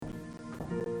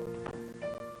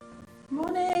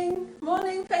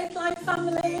Morning, Faith Life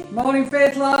family. Morning,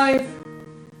 Faith Life.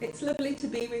 It's lovely to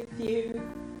be with you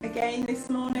again this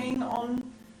morning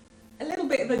on a little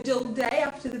bit of a dull day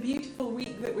after the beautiful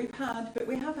week that we've had, but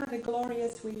we have had a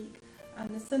glorious week and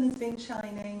the sun has been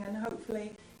shining, and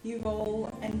hopefully you've all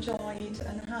enjoyed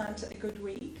and had a good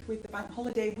week with the bank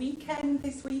holiday weekend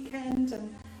this weekend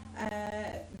and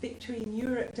Victory in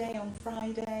Europe Day on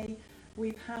Friday.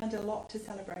 We've had a lot to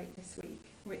celebrate this week,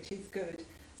 which is good.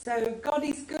 So God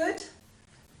is good.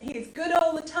 He is good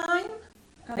all the time.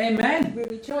 Amen. We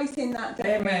rejoice in that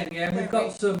day. Amen. Yeah, we've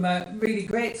got some really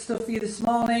great stuff for you this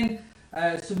morning.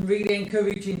 Some really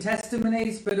encouraging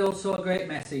testimonies, but also a great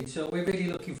message. So we're really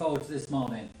looking forward to this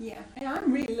morning. Yeah,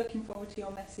 I'm really looking forward to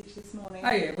your message this morning. Oh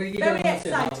yeah, well, you very don't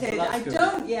excited. Now, so I good.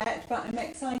 don't yet, but I'm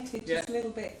excited. Yeah. Just little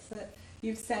bits that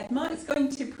you've said. Mike's going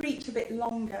to preach a bit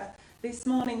longer this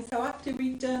morning. So after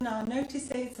we've done our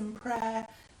notices and prayer,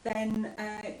 then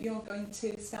you're going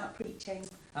to start preaching.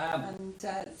 And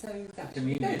so that's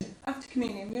communion. Good. After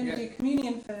communion. We're going Yeah. to do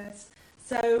communion first.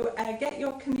 So get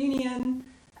your communion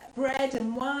bread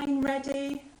and wine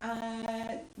ready.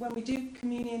 When we do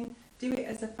communion, do it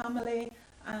as a family,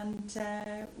 and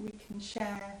we can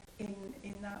share in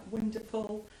that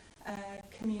wonderful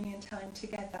communion time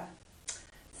together.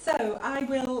 So I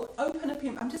will open up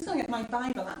I'm just going to get my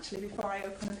Bible actually before I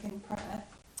open up in prayer.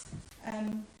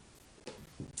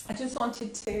 I just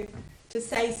wanted to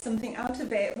say something out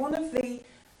of it. One of the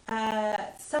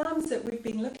Psalms that we've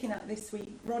been looking at this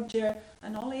week, Roger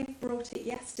and Olive brought it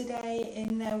yesterday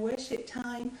in their worship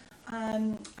time.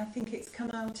 I think it's come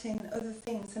out in other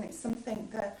things, and it's something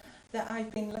that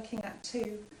I've been looking at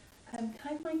too. Can I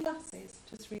have my glasses?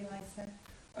 Just realised they're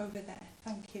over there.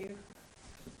 Thank you.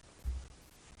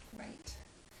 Great.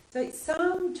 So it's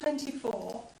Psalm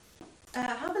 24. I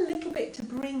have a little bit to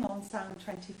bring on Psalm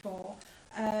 24.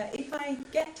 If I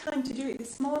get time to do it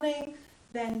this morning,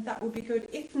 then that would be good.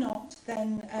 If not,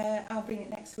 then I'll bring it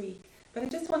next week. But I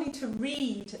just wanted to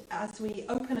read as we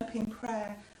open up in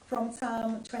prayer from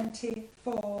Psalm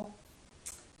 24.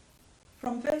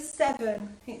 From verse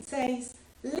 7, it says,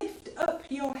 "Lift up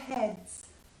your heads,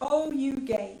 O you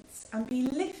gates, and be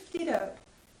lifted up,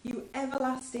 you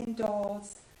everlasting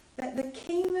doors, that the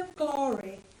King of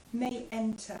glory may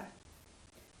enter."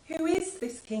 Who is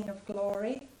this King of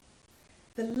glory?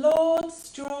 The Lord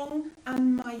strong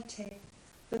and mighty,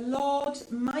 the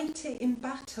Lord mighty in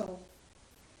battle.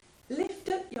 Lift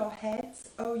up your heads,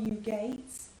 O you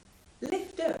gates,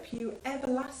 lift up, you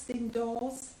everlasting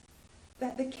doors,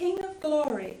 that the King of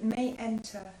glory may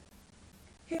enter.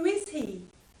 Who is he,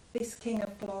 this King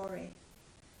of glory?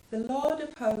 The Lord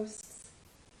of hosts,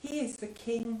 he is the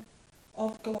King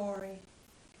of glory.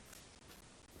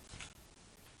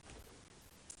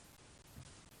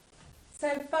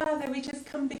 So, Father, we just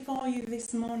come before you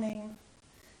this morning.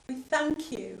 We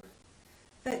thank you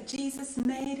that Jesus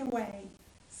made a way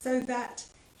so that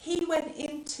he went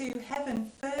into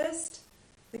heaven first,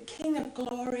 the King of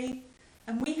glory,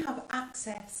 and we have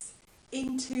access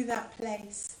into that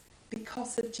place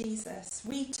because of Jesus.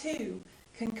 We too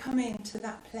can come into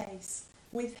that place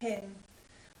with him.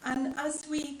 And as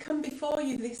we come before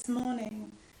you this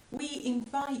morning, we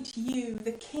invite you,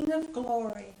 the King of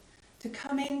glory, to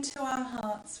come into our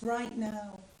hearts right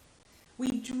now.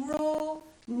 We draw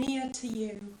near to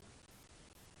you,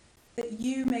 that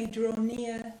you may draw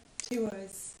near to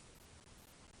us.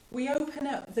 We open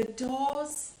up the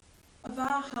doors of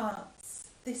our hearts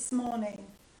this morning.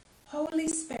 Holy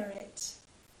Spirit,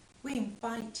 we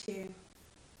invite you.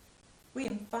 We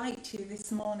invite you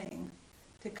this morning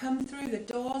to come through the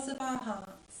doors of our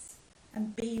hearts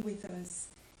and be with us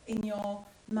in your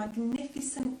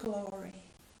magnificent glory.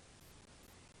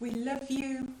 We love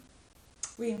you,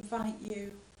 we invite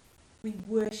you, we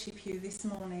worship you this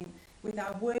morning with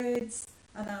our words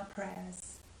and our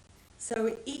prayers.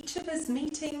 So each of us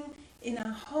meeting in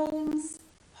our homes,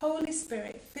 Holy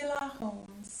Spirit, fill our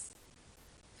homes,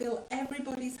 fill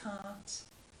everybody's heart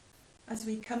as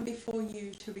we come before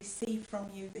you to receive from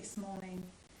you this morning.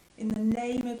 In the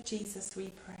name of Jesus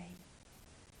we pray.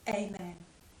 Amen.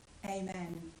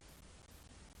 Amen.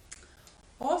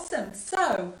 Awesome.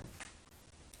 So,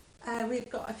 we've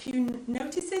got a few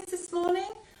notices this morning.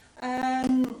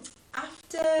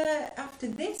 After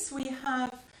this, we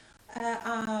have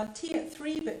our tea at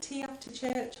 3, but tea after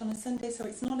church on a Sunday, so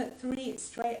it's not at 3, it's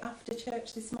straight after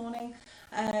church this morning.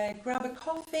 Grab a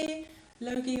coffee.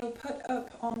 Logie will put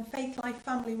up on Faith Life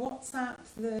Family WhatsApp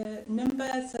the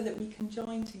number so that we can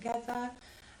join together.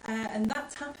 And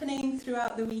that's happening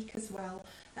throughout the week as well.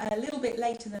 A little bit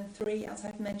later than 3, as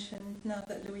I've mentioned, now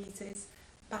that Louise is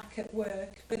back at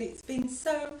work. But it's been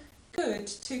so good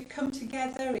to come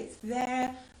together. It's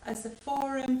there as a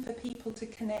forum for people to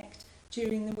connect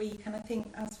during the week. And I think,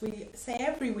 as we say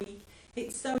every week,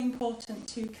 it's so important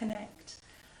to connect.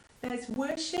 There's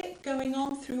worship going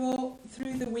on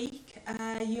through the week.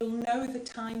 You'll know the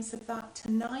times of that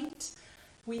tonight.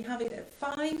 We have it at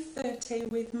 5:30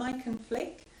 with Mike and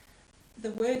Flick.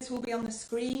 The words will be on the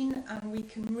screen and we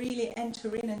can really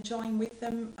enter in and join with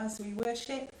them as we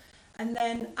worship. And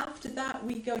then after that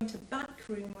we go into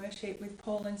backroom worship with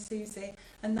Paul and Susie,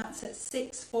 and that's at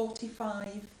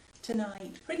 6:45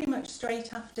 tonight, pretty much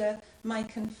straight after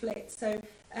Mike and Flick. So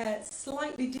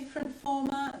slightly different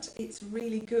format. It's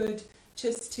really good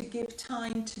just to give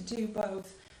time to do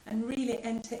both and really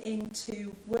enter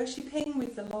into worshipping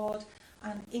with the Lord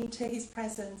and into his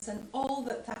presence and all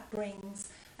that that brings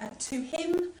to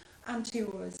him and to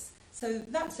us. So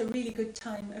that's a really good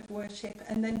time of worship.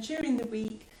 And then during the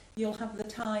week you'll have the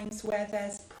times where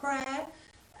there's prayer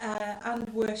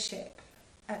and worship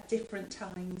at different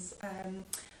times.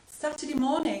 Saturday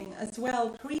morning as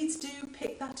well, please do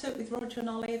pick that up with Roger and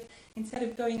Olive. Instead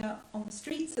of going out on the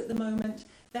streets at the moment,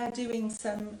 they're doing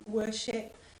some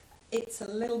worship. It's a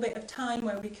little bit of time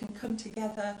where we can come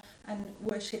together and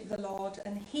worship the Lord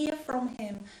and hear from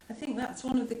him. I think that's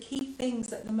one of the key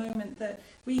things at the moment, that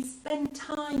we spend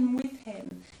time with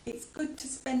him. It's good to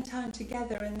spend time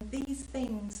together, and these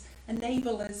things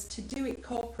enable us to do it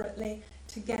corporately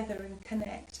together and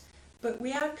connect. But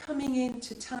we are coming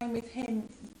into time with him.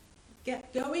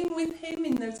 Get going with him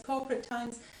in those corporate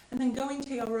times and then going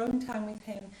to your own time with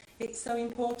him. It's so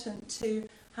important to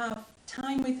have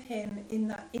time with him in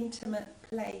that intimate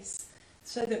place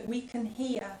so that we can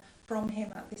hear from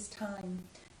him at this time.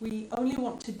 We only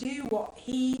want to do what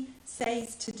he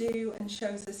says to do and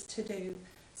shows us to do.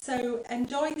 So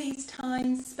enjoy these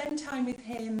times, spend time with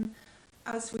him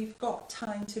as we've got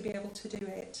time to be able to do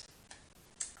it.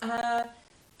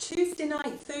 Tuesday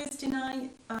night, Thursday night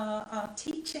are our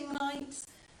teaching nights.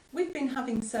 We've been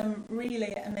having some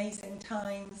really amazing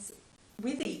times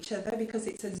with each other because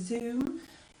it's a Zoom.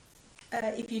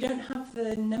 If you don't have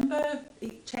the number,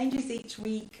 it changes each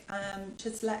week.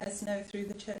 Just let us know through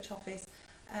the church office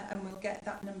and we'll get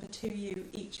that number to you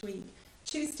each week.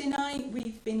 Tuesday night,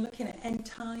 we've been looking at end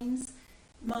times.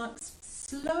 Mark's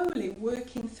slowly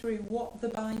working through what the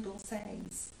Bible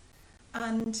says.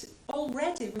 And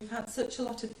already we've had such a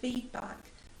lot of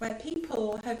feedback where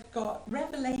people have got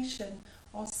revelation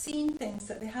or seen things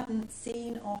that they hadn't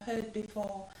seen or heard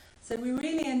before. So we're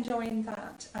really enjoying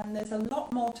that, and there's a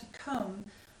lot more to come,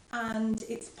 and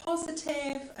it's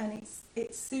positive and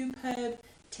it's superb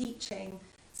teaching.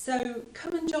 So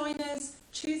come and join us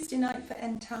Tuesday night for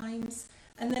End Times,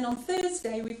 and then on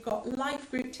Thursday we've got life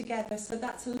group together, so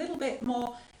that's a little bit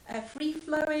more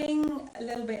free-flowing, a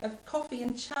little bit of coffee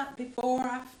and chat before,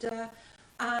 after,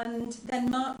 and then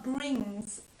Mark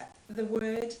brings the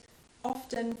word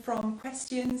often from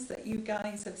questions that you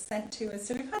guys have sent to us.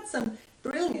 So we've had some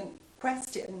brilliant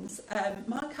questions.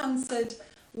 Mark answered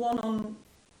one on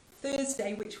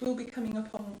Thursday, which will be coming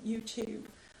up on YouTube,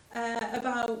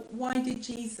 about why did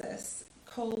Jesus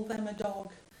call them a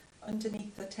dog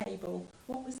underneath the table?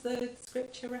 What was the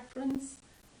scripture reference?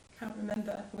 Can't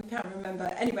remember. We can't remember.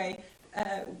 Anyway,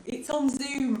 it's on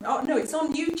Zoom. Oh no, it's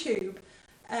on YouTube.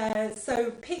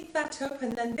 So pick that up,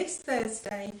 and then this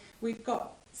Thursday we've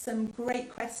got some great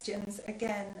questions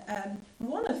again.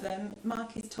 One of them,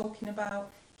 Mark is talking about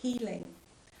healing.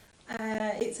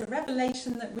 It's a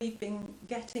revelation that we've been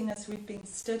getting as we've been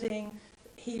studying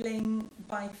healing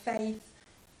by faith.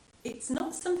 It's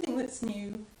not something that's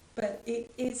new, but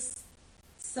it is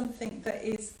something that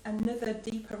is another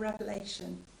deeper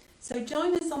revelation. So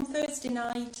join us on Thursday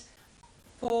night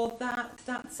for that.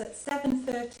 That's at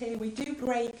 7:30. We do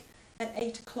break at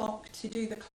 8 o'clock to do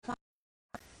the class,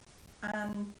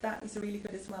 and that is really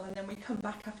good as well. And then we come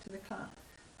back after the class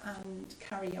and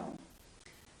carry on.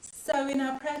 So in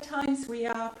our prayer times, we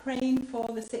are praying for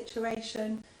the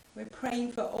situation. We're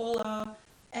praying for all our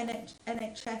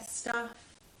NHS staff,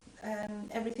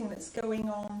 everything that's going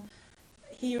on,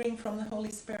 hearing from the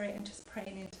Holy Spirit and just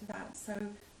praying into that. So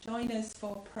join us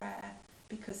for prayer,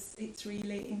 because it's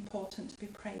really important to be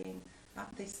praying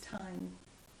at this time.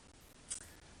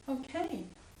 Okay.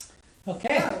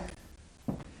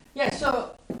 Yeah,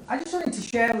 so I just wanted to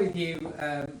share with you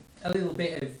a little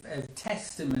bit of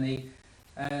testimony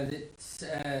that's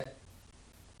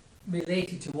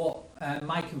related to what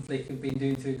Mike and Flick have been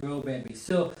doing through Grow Baby.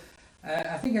 So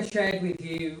I think I shared with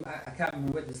you, I can't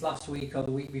remember whether it was last week or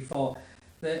the week before,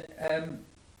 that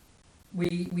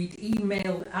we'd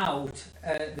emailed out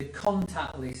the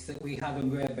contact list that we had on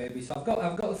Grow Baby. So I've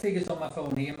got the figures on my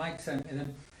phone here. Mike sent me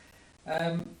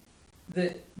them.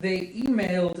 That they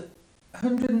emailed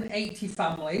 180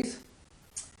 families.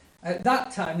 At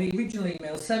that time, the original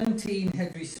email, 17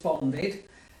 had responded,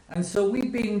 and so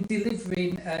we've been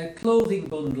delivering clothing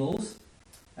bundles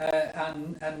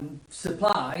and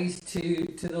supplies to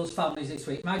those families this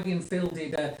week. Maggie and Phil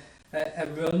did a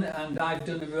run, and I've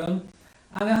done a run,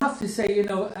 and I have to say, you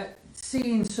know,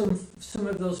 seeing some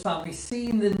of those families,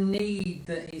 seeing the need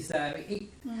that is there, it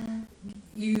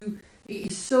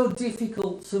is so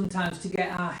difficult sometimes to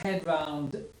get our head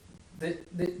round that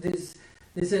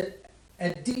there's a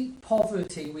deep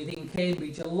poverty within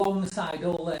Cambridge alongside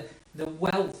all the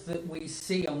wealth that we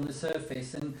see on the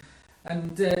surface,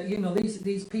 and you know,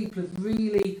 these people have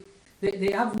really,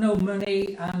 they have no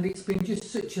money, and it's been just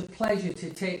such a pleasure to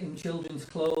take them children's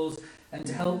clothes and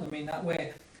to help them in that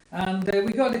way. And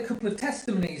we got a couple of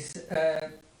testimonies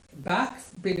back,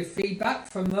 bit of feedback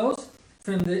from those,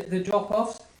 from the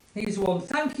drop-offs. Here's one.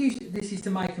 Thank you, this is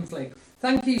to Mike and Flick.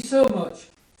 Thank you so much,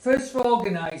 first for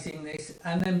organising this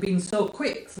and then being so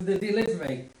quick for the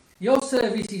delivery. Your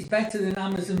service is better than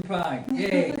Amazon Prime.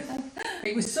 Yay.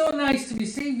 It was so nice to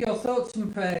receive your thoughts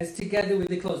and prayers together with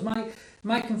the clothes.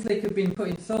 Mike and Flick have been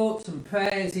putting thoughts and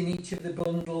prayers in each of the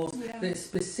bundles that are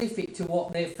specific to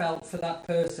what they felt for that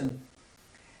person.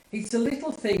 It's the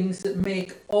little things that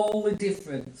make all the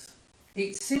difference.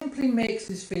 It simply makes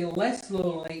us feel less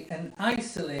lonely and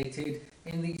isolated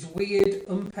in these weird,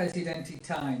 unprecedented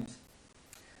times.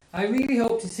 I really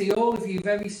hope to see all of you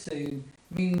very soon,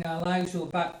 meaning our lives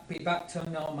will be back to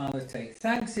normality.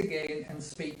 Thanks again, and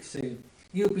speak soon.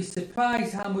 You'll be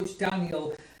surprised how much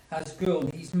Daniel has grown.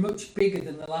 He's much bigger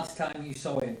than the last time you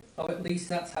saw him, or at least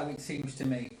that's how it seems to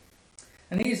me.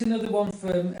 And here's another one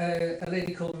from a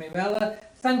lady called Mirella.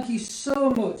 Thank you so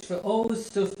much for all the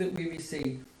stuff that we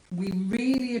received. We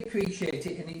really appreciate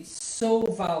it, and it's so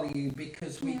valued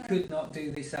because we could not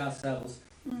do this ourselves.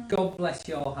 God bless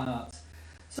your hearts.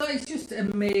 So it's just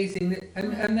amazing.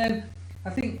 And then I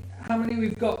think how many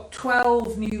we've got?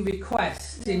 12 new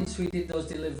requests since we did those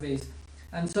deliveries.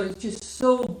 And so it's just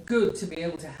so good to be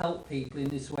able to help people in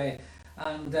this way.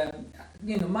 And,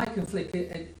 you know, Mike and Flick,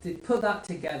 they put that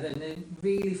together and they're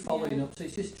really following up. So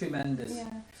it's just tremendous. Yeah.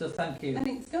 So thank you. And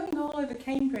it's going all over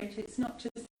Cambridge. It's not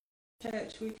just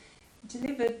church. We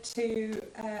delivered to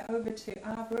over to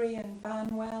Arbury and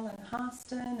Barnwell and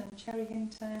Harston and Cherry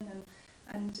Hinton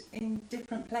and in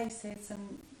different places.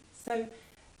 And so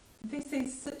this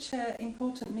is such an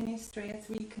important ministry as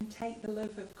we can take the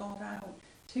love of God out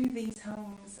to these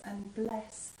homes and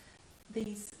bless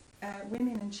these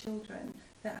women and children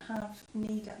that have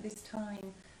need at this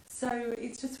time. So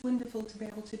it's just wonderful to be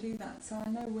able to do that. So I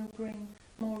know we'll bring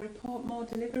more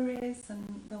deliveries,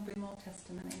 and there'll be more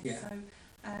testimonies. Yeah. So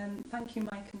thank you,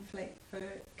 Mike and Flick, for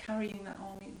carrying that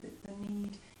on. The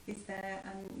need is there,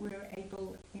 and we're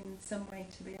able in some way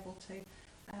to be able to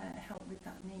help with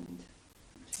that need,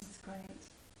 which is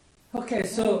great. Okay,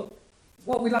 so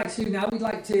what we'd like to do now, we'd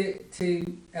like to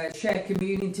share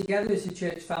communion together as a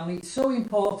church family. It's so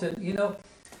important, you know.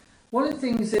 One of the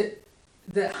things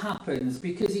that happens,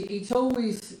 because it's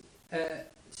always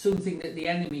something that the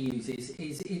enemy uses,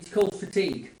 is it's called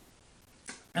fatigue.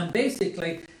 And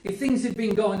basically, if things have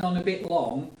been going on a bit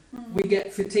long, we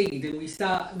get fatigued and we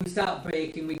start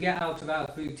breaking, we get out of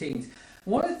our routines.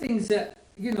 One of the things that,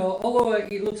 you know, although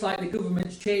it looks like the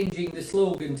government's changing the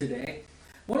slogan today,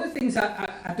 one of the things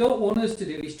I don't want us to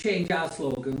do is change our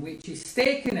slogan, which is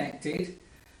stay connected,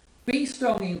 be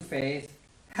strong in faith,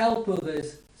 help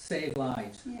others, save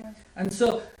lives. Yeah. And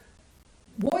so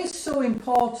what is so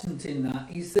important in that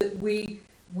is that we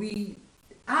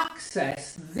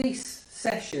access this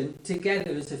session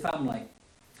together as a family.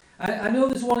 I know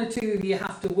there's one or two of you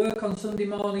have to work on Sunday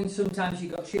mornings, sometimes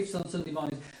you've got shifts on Sunday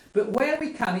mornings, but where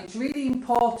we can, it's really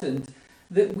important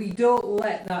that we don't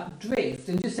let that drift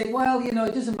and just say, well, you know,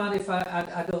 it doesn't matter if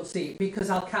I don't see it because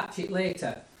I'll catch it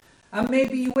later. And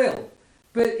maybe you will.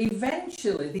 But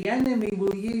eventually the enemy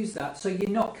will use that so you're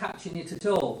not catching it at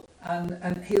all.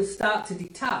 And he'll start to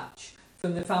detach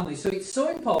from the family. So it's so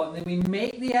important that we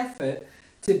make the effort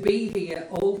to be here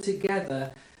all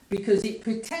together, because it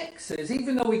protects us,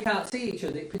 even though we can't see each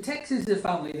other, it protects us as a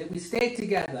family, that we stay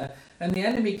together and the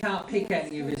enemy can't pick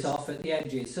any of us off at the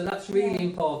edges. So that's really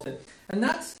important. And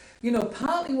that's, you know,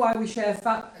 partly why we share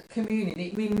communion.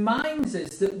 It reminds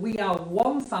us that we are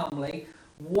one family,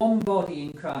 one body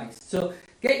in Christ. So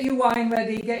get your wine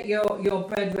ready, get your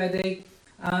bread ready,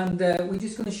 and we're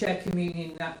just going to share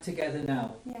communion that together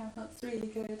now. Yeah, that's really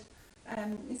good.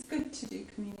 It's good to do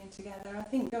communion together. I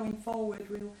think going forward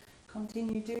we'll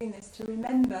continue doing this to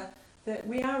remember that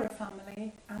we are a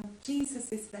family and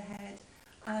Jesus is the head,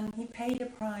 and he paid a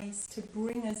price to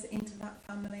bring us into that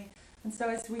family, And so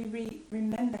as we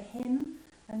remember him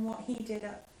and what he did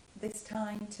at this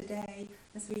time today,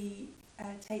 as we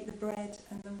take the bread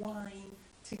and the wine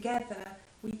together,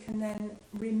 we can then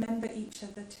remember each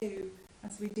other too,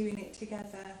 as we're doing it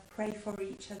together, pray for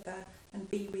each other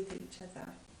and be with each other.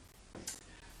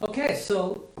 Okay,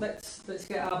 so let's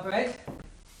get our bread.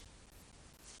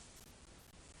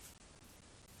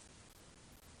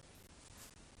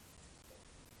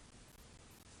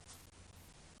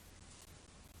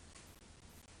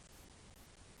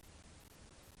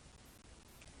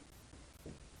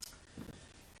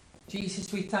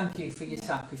 Jesus, we thank you for your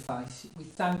sacrifice. We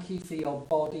thank you for your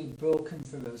body broken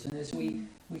for us. And as we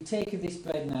take of this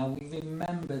bread now, we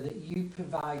remember that you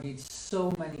provided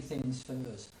so many things for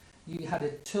us. You had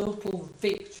a total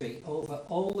victory over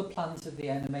all the plans of the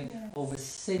enemy, Yes. over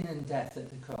sin and death at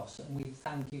the cross. And we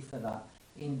thank you for that.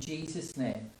 In Jesus'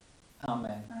 name,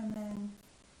 amen. Amen.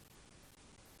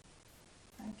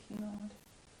 Thank you, Lord.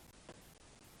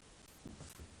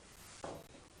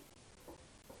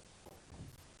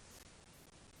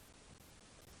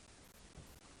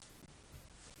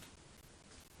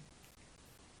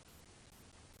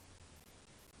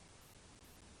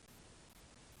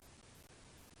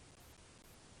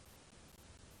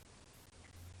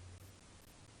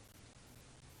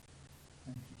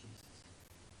 Thank you, Jesus.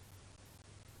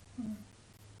 Mm.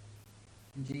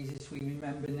 And Jesus, we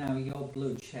remember now your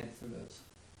blood shed for us.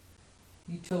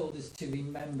 You told us to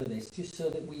remember this just so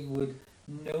that we would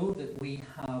know that we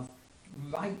have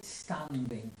right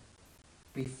standing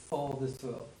before the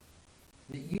throne.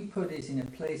 That you put us in a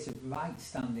place of right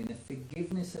standing, a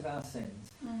forgiveness of our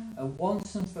sins, a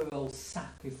once and for all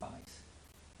sacrifice.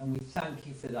 And we thank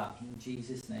you for that in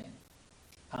Jesus' name.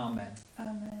 Amen.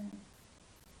 Amen.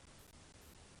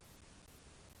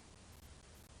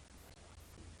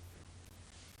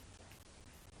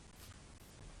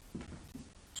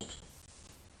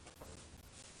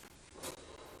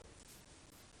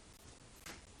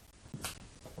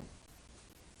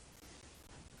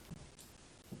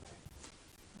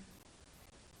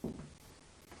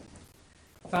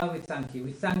 Father, we thank you.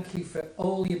 We thank you for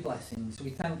all your blessings. We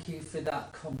thank you for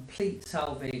that complete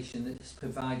salvation that's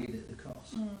provided at the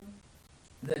cross.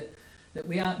 That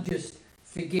we aren't just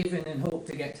forgiven and hope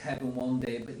to get to heaven one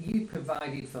day, but you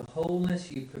provided for wholeness,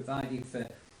 you provided for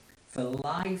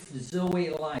life, Zoe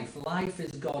life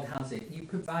as God has it. You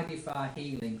provided for our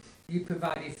healing. You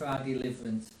provided for our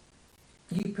deliverance.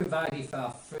 You provided for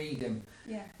our freedom.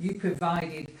 Yeah. You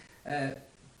provided for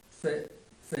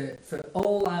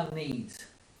all our needs.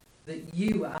 That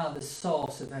you are the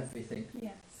source of everything.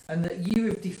 Yes. And that you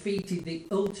have defeated the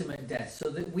ultimate death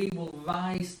so that we will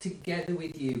rise together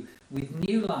with you with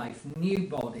new life, new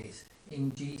bodies.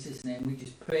 In Jesus' name, we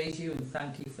just praise you and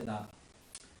thank you for that.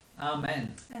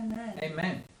 Amen. Amen.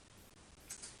 Amen.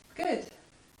 Good.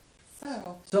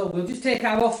 So we'll just take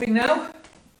our offering now.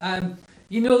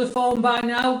 You know the form by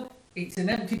now. It's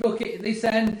an empty bucket at this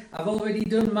end. I've already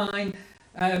done mine.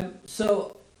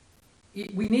 So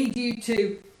we need you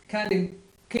to kind of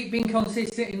keep being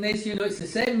consistent in this. You know, it's the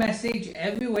same message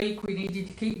every week. We need you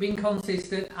to keep being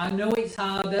consistent. I know it's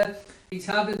harder. It's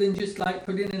harder than just like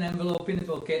putting an envelope in a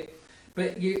bucket.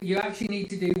 But you actually need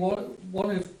to do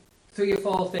one of 3 or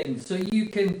 4 things. So you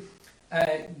can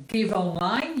give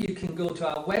online. You can go to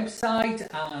our website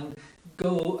and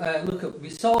go look at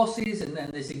resources, and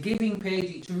then there's a giving page.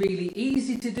 It's really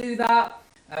easy to do that.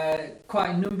 Quite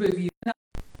a number of you know.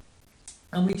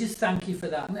 And we just thank you for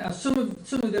that. Now, some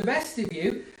of the rest of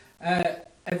you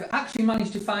have actually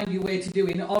managed to find your way to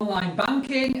doing online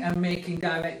banking and making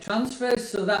direct transfers,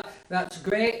 so that's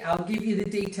great. I'll give you the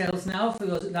details now for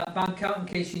those at that bank account in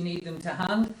case you need them to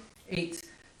hand. It's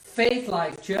Faith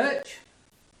Life Church.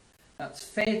 That's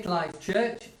Faith Life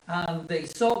Church, and the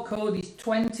sort code is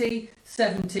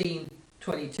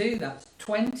 201722. That's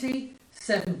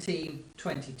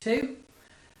 201722.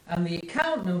 And the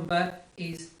account number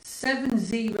is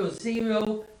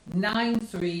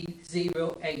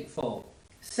 700-93084.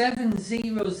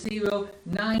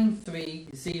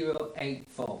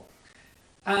 700-93084.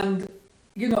 And,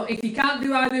 you know, if you can't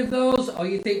do either of those, or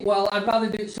you think, well, I'd rather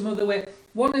do it some other way,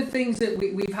 one of the things that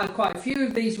we've had quite a few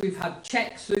of these, we've had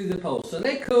checks through the post. So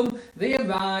they come, they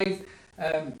arrive,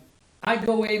 I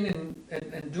go in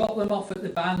and drop them off at the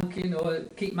bank, you know,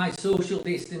 keep my social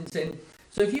distancing.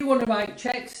 So if you want to write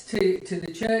checks to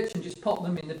the church and just pop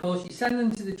them in the post, you send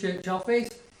them to the church office.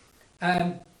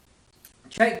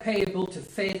 Check payable to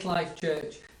Faith Life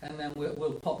Church, and then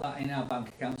we'll pop that in our bank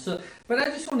account. So, but I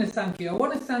just want to thank you. I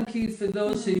want to thank you for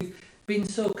those who've been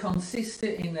so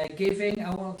consistent in their giving.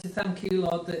 I want to thank you,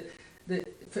 Lord,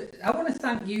 I want to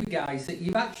thank you guys that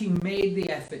you've actually made the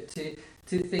effort to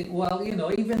to think, well, you know,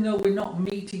 even though we're not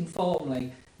meeting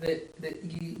formally, that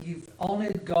you've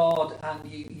honoured God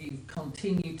and you've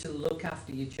continued to look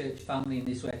after your church family in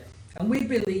this way. And we're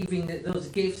believing that those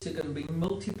gifts are going to be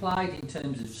multiplied in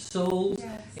terms of souls,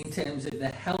 Yes. in terms of the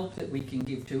help that we can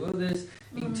give to others,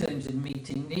 in terms of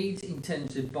meeting needs, in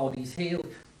terms of bodies healed,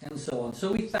 and so on.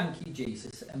 So we thank you,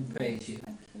 Jesus, and praise you.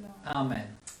 Thank you, Lord. Amen.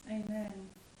 Amen.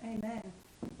 Amen.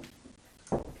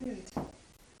 Good.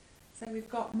 So we've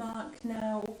got Mark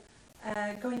now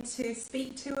going to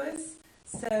speak to us.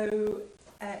 So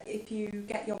if you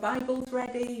get your Bibles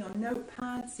ready, your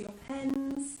notepads, your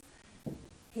pens,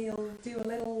 he'll do a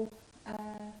little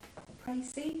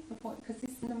précis, because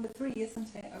this is number 3,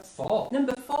 isn't it? 4.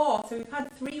 Number 4. So we've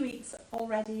had 3 weeks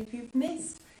already. If you've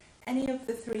missed any of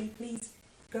the 3, please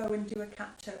go and do a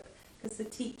catch-up, because the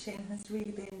teaching has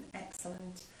really been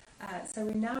excellent. So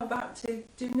we're now about to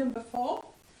do number 4,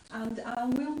 and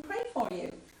we'll pray for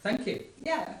you. Thank you.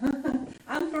 Yeah,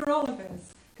 and for all of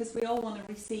us, because we all want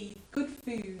to receive good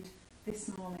food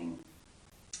this morning.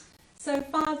 So,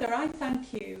 Father, I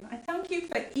thank you. I thank you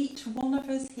for each one of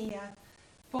us here,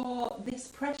 for this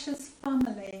precious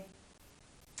family,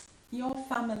 your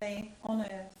family on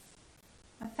earth.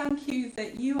 I thank you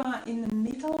that you are in the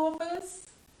middle of us,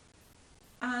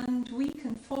 and we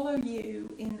can follow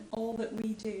you in all that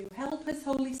we do. Help us,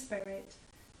 Holy Spirit,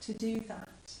 to do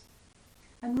that.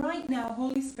 And right now,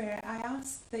 Holy Spirit, I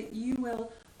ask that you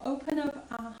will open up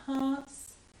our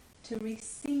hearts to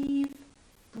receive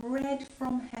bread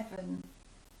from heaven,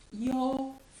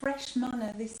 your fresh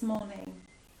manna this morning.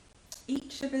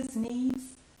 Each of us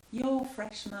needs your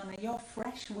fresh manna, your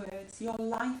fresh words, your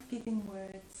life-giving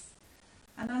words.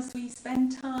 And as we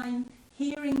spend time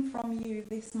hearing from you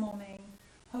this morning,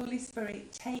 Holy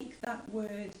Spirit, take that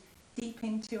word deep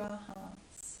into our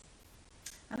hearts.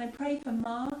 And I pray for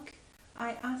Mark.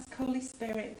 I ask, Holy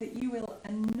Spirit, that you will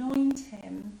anoint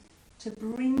him to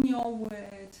bring your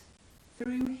word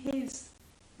through his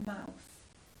mouth.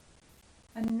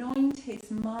 Anoint his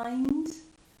mind,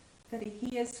 that he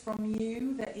hears from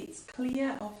you, that it's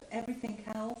clear of everything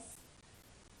else.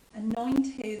 Anoint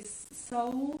his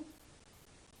soul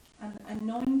and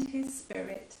anoint his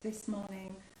spirit this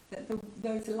morning, that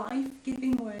those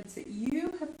life-giving words that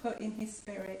you have put in his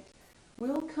spirit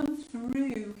will come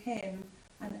through him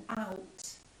and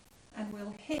out, and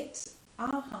will hit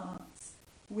our hearts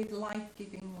with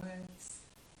life-giving words.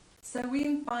 So we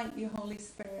invite you, Holy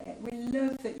Spirit. We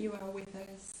love that you are with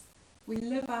us. We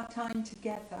love our time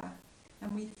together,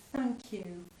 and we thank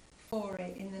you for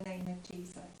it in the name of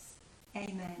Jesus.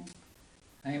 Amen.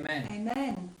 Amen.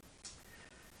 Amen.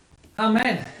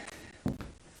 Amen.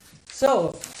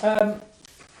 So,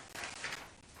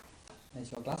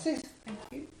 there's your glasses. Thank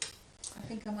you. I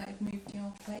think I might have moved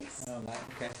your place. Oh, right,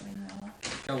 okay. In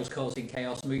Joel's causing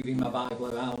chaos, moving my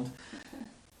Bible around.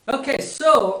 Okay,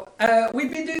 so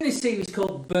we've been doing this series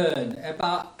called Burn,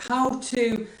 about how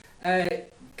to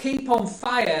keep on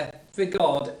fire for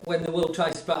God when the world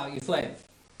tries to put out your flame.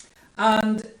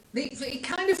 And it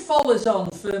kind of follows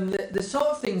on from the sort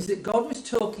of things that God was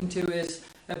talking to us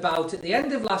about at the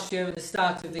end of last year and the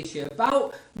start of this year,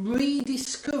 about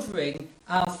rediscovering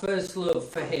our first love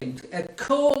for him,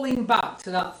 calling back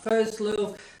to that first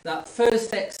love, that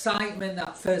first excitement,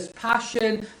 that first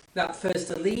passion, that first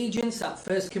allegiance, that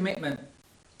first commitment.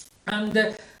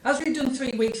 And as we've done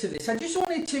 3 weeks of this, I just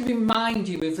wanted to remind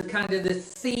you of the kind of the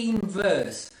theme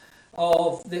verse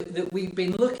of that we've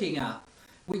been looking at,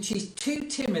 which is 2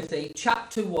 Timothy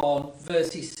chapter 1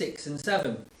 verses 6 and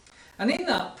 7. And in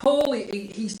that, Paul,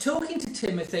 he's talking to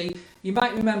Timothy. You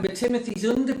might remember Timothy's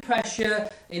under pressure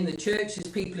in the church as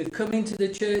people who've come into the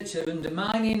church are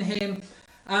undermining him.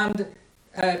 And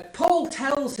Paul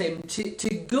tells him to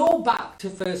go back to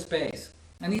first base.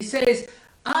 And he says,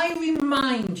 I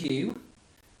remind you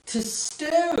to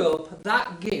stir up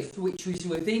that gift which was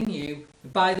within you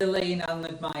by the laying on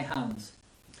of my hands.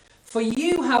 For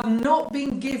you have not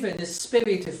been given a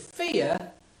spirit of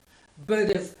fear,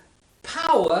 but of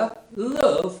power,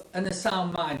 love, and a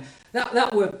sound mind.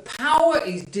 That word power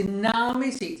is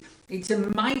dynamis. It's a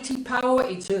mighty power.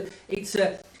 It's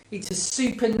a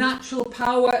supernatural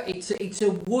power. It's a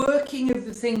working of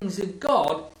the things of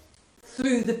God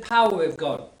through the power of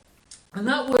God. And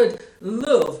that word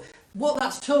love, what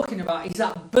that's talking about is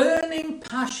that burning,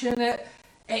 passionate,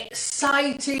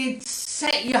 excited,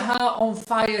 set your heart on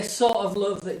fire sort of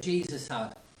love that Jesus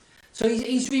had. So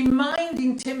he's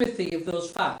reminding Timothy of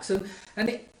those facts.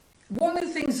 And one of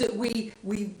the things that we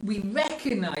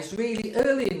recognise really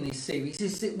early in this series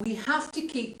is that we have to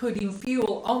keep putting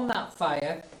fuel on that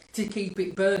fire to keep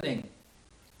it burning.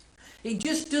 It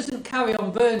just doesn't carry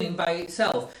on burning by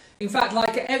itself. In fact,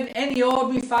 like any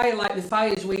ordinary fire, like the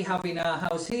fires we have in our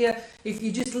house here, if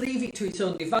you just leave it to its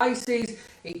own devices,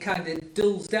 it kind of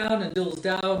dulls down,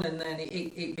 and then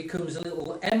it becomes a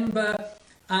little ember,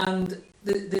 and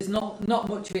there's not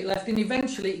much of it left, and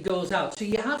eventually it goes out. So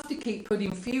you have to keep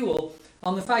putting fuel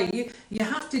on the fire. You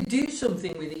have to do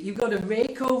something with it. You've got to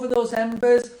rake over those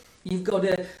embers. You've got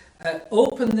to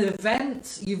open the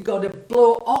vents. You've got to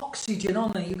blow oxygen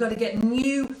on them. You've got to get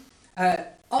new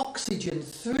oxygen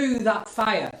through that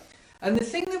fire. And the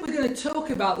thing that we're going to talk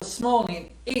about this morning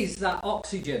is that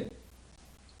oxygen.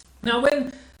 Now,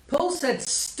 when Paul said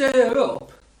stir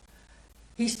up,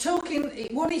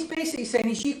 what he's basically saying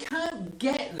is you can't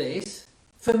get this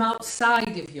from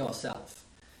outside of yourself.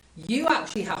 You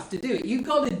actually have to do it. You've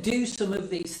got to do some of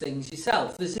these things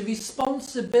yourself. There's a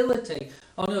responsibility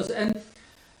on us. And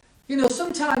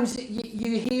sometimes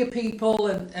you hear people,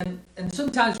 and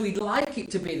sometimes we'd like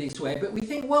it to be this way, but we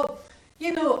think, well,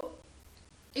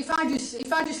 if I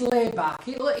just lay back,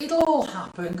 it'll all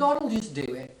happen. God will just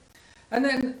do it. And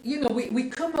then we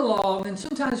come along, and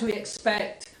sometimes we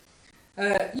expect,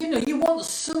 you want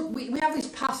some. We have this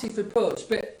passive approach,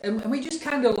 and we just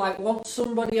kind of like want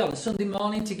somebody on a Sunday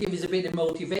morning to give us a bit of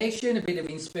motivation, a bit of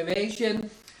inspiration,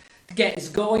 to get us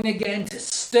going again, to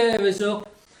stir us up.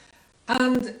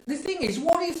 And the thing is,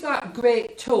 what if that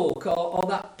great talk or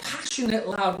that passionate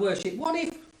loud worship, what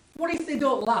if they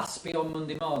don't last beyond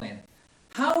Monday morning?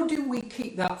 How do we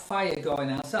keep that fire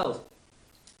going ourselves?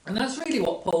 And that's really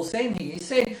what Paul's saying here. He's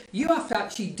saying you have to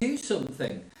actually do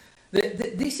something.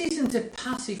 This isn't a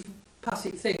passive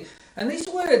thing. And this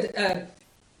word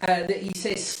that he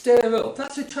says stir up,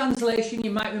 that's a translation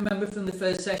you might remember from the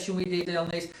first session we did on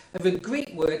this, of a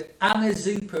Greek word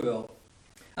anazupero.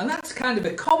 And that's kind of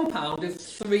a compound of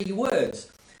three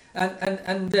words. But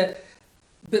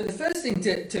the first thing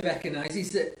to recognise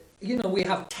is that, we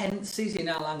have tenses in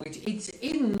our language. It's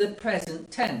in the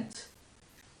present tense.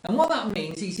 And what that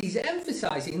means is he's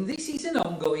emphasising this is an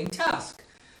ongoing task.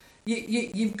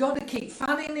 You've got to keep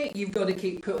fanning it, you've got to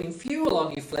keep putting fuel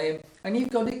on your flame, and you've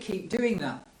got to keep doing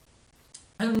that.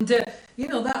 And,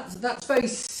 that's very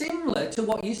similar to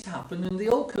what used to happen in the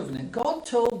Old Covenant. God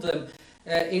told them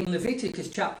in Leviticus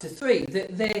chapter 3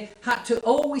 that they had to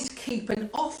always keep an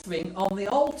offering on the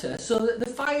altar so that the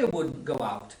fire wouldn't go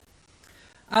out.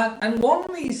 And one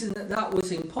reason that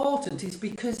was important is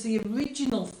because the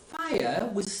original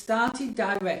fire was started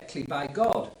directly by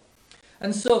God.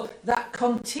 And so that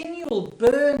continual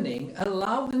burning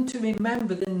allowed them to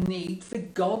remember the need for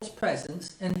God's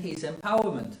presence and his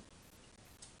empowerment.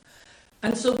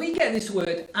 And so we get this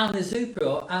word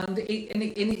anazupro, and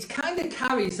it kind of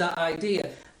carries that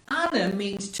idea. Ana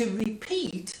means to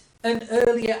repeat an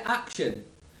earlier action.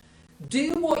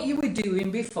 Do what you were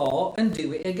doing before and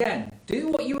do it again. Do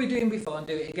what you were doing before and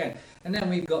do it again. And then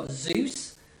we've got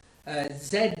Zeus,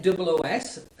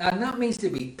 Z-O-O-S, and that means to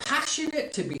be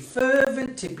passionate, to be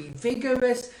fervent, to be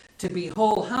vigorous, to be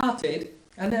wholehearted.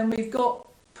 And then we've got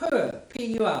Pur,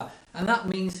 P-U-R, and that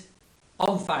means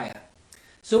on fire.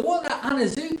 So what that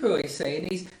anazupro is saying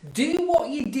is, do what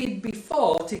you did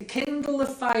before to kindle the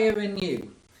fire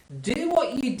anew. Do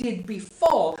what you did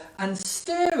before and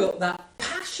stir up that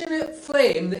passionate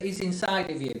flame that is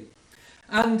inside of you.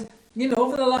 And,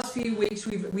 over the last few weeks,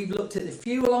 we've looked at the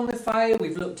fuel on the fire,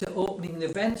 we've looked at opening the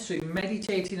vents through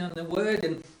meditating on the word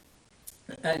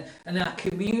and our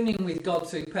communing with God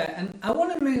through prayer. And I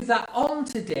want to move that on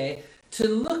today to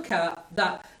look at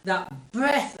that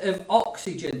breath of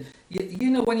oxygen.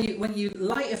 When you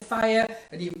light a fire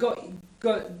and you've got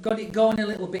it going a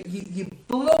little bit, you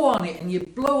blow on it and you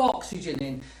blow oxygen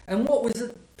in, and what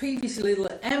was previously a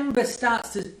little ember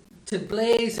starts to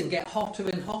blaze and get hotter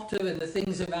and hotter, and the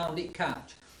things around it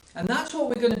catch. And that's what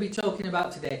we're going to be talking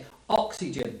about today,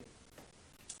 oxygen.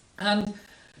 And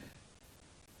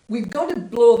we've got to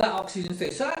blow that oxygen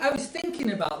through. So I was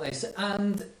thinking about this,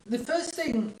 and the first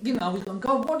thing, I was going,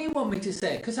 God, what do you want me to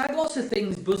say? Because I had lots of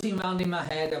things buzzing around in my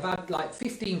head. I've had like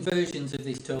 15 versions of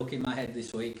this talk in my head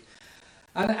this week.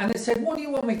 And I said, what do you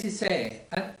want me to say?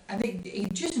 And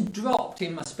it just dropped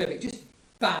in my spirit, just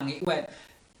bang, it went.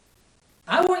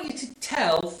 I want you to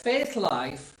tell Faith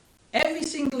Life, every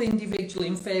single individual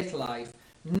in Faith Life,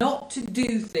 not to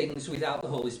do things without the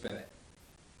Holy Spirit.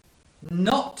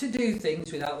 Not to do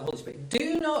things without the Holy Spirit.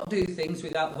 Do not do things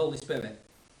without the Holy Spirit.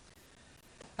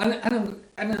 And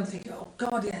I'm thinking, oh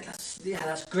God,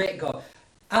 that's great, God.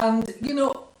 And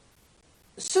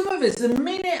some of us, the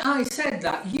minute I said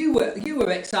that, you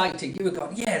were excited. You were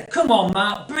going, yeah, come on,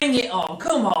 Mark, bring it on.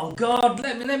 Come on, God,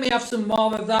 let me have some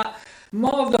more of that,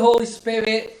 more of the Holy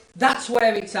Spirit. That's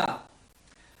where it's at.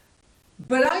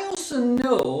 But I also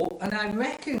know and I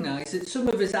recognise that some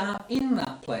of us are in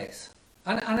that place.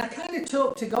 And I kind of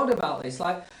talk to God about this.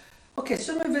 Like, okay,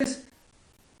 some of us,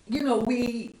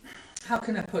 how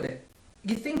can I put it?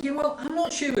 You're thinking, well, I'm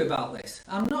not sure about this.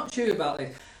 I'm not sure about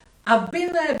this. I've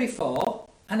been there before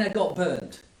and I got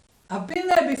burnt. I've been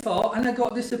there before and I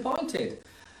got disappointed.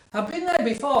 I've been there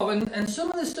before and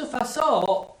some of the stuff I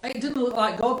saw, it didn't look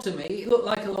like God to me. It looked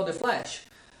like a lot of flesh.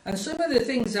 And some of the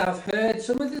things I've heard,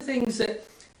 some of the things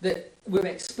that were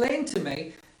explained to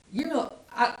me,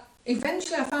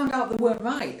 eventually I found out they weren't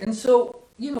right. And so,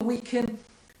 we can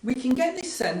get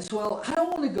this sense, well, I don't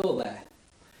want to go there.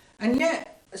 And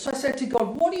yet, so I said to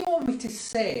God, what do you want me to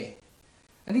say?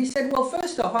 And he said, well,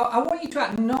 first off, I want you to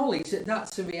acknowledge that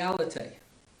that's a reality.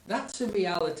 That's a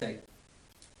reality.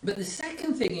 But the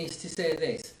second thing is to say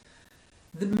this.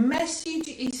 The message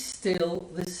is still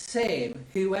the same,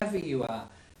 whoever you are.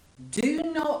 Do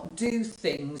not do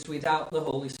things without the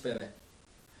Holy Spirit.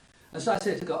 And so I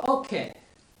said to God, okay,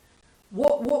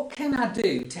 what can I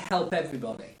do to help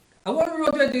everybody? And what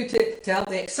do I do to help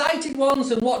the excited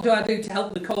ones, and what do I do to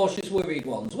help the cautious, worried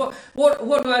ones? What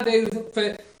do I do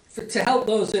to help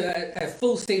those who are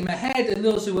full steam ahead and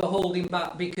those who are holding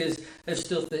back because of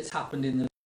stuff that's happened in the world?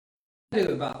 What do I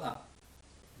do about that?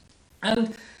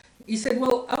 And he said,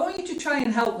 well, I want you to try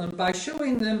and help them by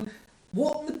showing them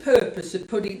what the purpose of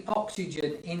putting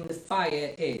oxygen in the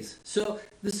fire is. So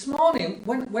this morning,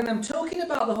 when I'm talking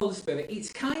about the Holy Spirit,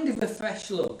 it's kind of a fresh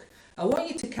look. I want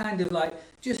you to kind of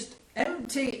just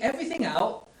empty everything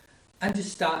out and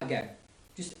just start again.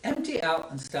 Just empty it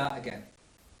out and start again.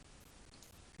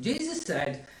 Jesus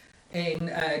said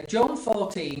in John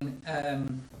 14,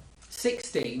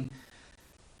 16,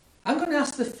 I'm going to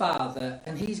ask the Father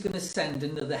and he's going to send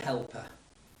another helper.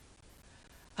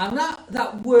 And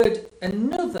that word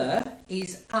another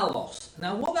is allos.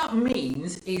 Now what that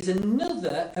means is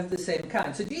another of the same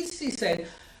kind. So Jesus is saying,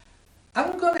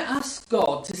 I'm going to ask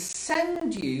God to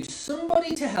send you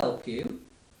somebody to help you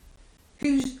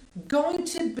who's going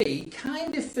to be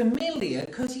kind of familiar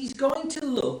because he's going to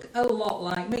look a lot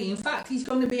like me. In fact, he's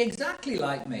going to be exactly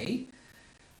like me,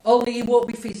 only he won't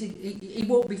be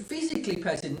physically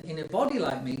present in a body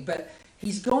like me, but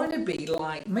he's going to be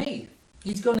like me.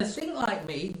 He's going to think like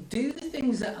me, do the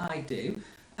things that I do,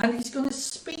 and he's going to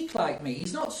speak like me.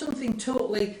 He's not something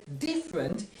totally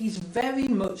different. He's very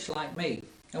much like me.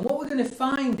 And what we're going to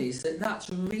find is that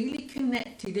that's really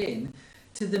connected in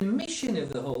to the mission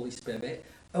of the Holy Spirit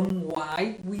and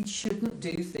why we shouldn't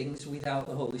do things without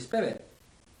the Holy Spirit.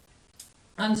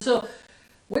 And so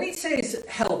when it says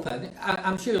helper,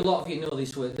 I'm sure a lot of you know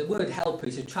this word. The word helper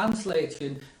is a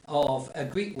translation of a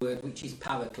Greek word which is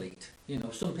paraclete.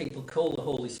 Some people call the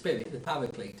Holy Spirit the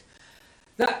paraclete.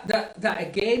 That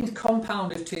again,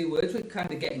 compound of two words. We're kind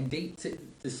of getting deep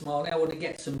this morning. I want to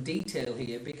get some detail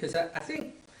here because I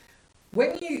think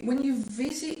when you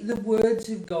visit the words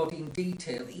of God in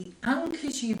detail, it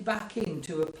anchors you back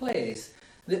into a place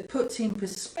that puts in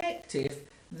perspective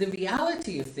the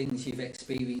reality of things you've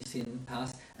experienced in the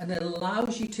past and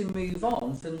allows you to move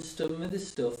on from some of the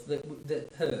stuff that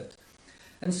hurt.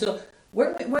 And so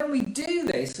when we do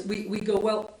this, we go,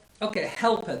 well, okay,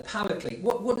 helper, paraclete.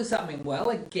 What does that mean? Well,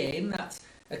 again, that's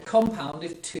a compound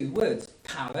of two words,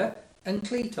 para and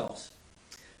kletos.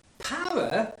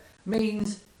 Para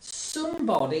means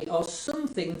somebody or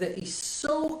something that is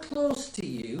so close to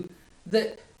you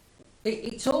that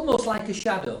it's almost like a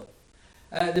shadow.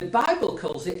 The Bible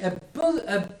calls it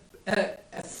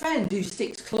a friend who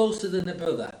sticks closer than a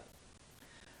brother.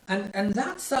 And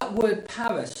that's that word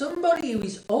para. Somebody who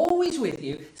is always with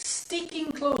you,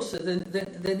 sticking closer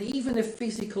than even a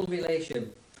physical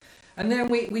relation. And then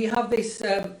we have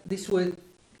this word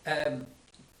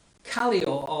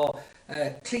kalio or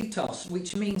kletos,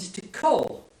 which means to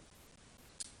call.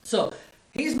 So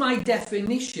here's my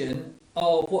definition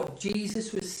of what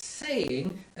Jesus was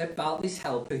saying about this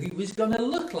helper who was going to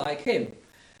look like him.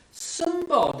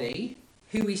 Somebody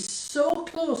who is so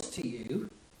close to you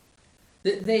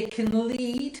that they can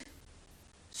lead,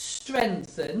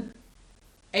 strengthen,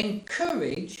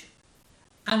 encourage,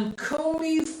 and call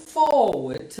you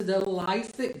forward to the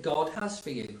life that God has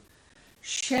for you.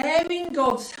 Sharing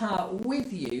God's heart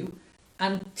with you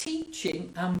and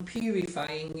teaching and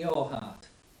purifying your heart.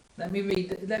 Let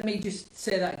me just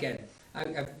say that again.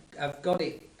 I've got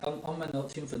it on my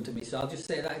notes in front of me, so I'll just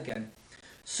say that again.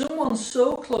 Someone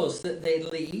so close that they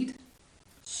lead,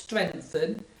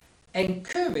 strengthen,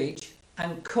 encourage,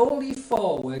 and call you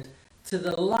forward to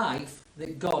the life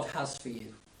that God has for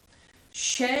you.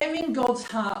 Sharing God's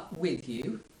heart with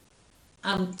you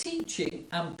and teaching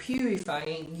and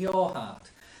purifying your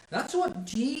heart. That's what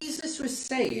Jesus was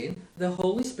saying the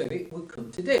Holy Spirit would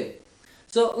come to do.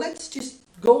 So let's just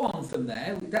go on from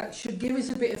there. That should give us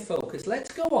a bit of focus.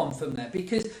 Let's go on from there,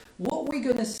 because what we're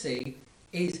going to see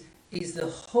is the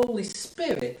Holy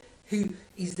Spirit, who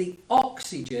is the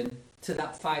oxygen to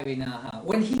that fire in our heart.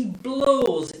 When he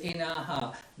blows in our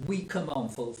heart, we come on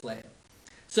full flame.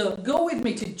 So go with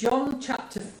me to John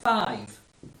chapter 5.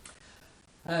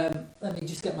 Let me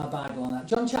just get my Bible on that.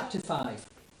 John chapter 5.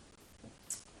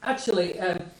 Actually,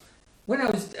 when I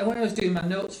was doing my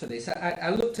notes for this, I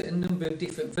looked at a number of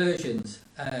different versions,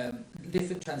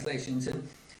 different translations, and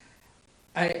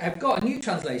I've got a new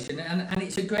translation, and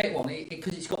it's a great one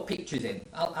because it's got pictures in.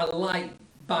 I like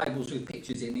Bibles with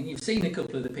pictures in, and you've seen a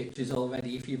couple of the pictures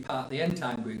already if you're part of the End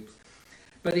Time groups.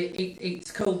 But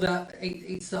it's called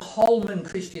it's the Holman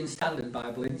Christian Standard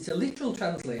Bible, and it's a literal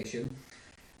translation,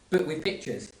 but with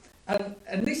pictures. And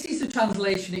this is the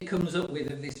translation it comes up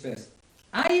with of this verse.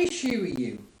 I assure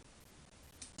you.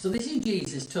 So this is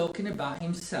Jesus talking about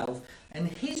himself and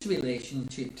his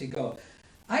relationship to God.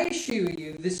 I assure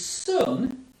you, the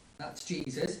Son, that's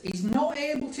Jesus, is not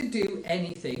able to do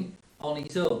anything on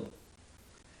his own,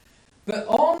 but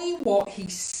only what he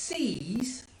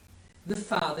sees the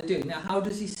Father doing. Now, how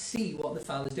does he see what the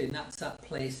Father's doing? That's that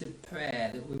place of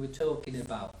prayer that we were talking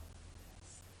about.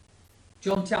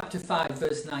 John chapter 5,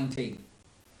 verse 19.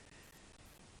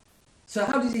 So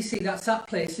how does he see? That's that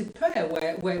place of prayer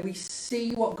where we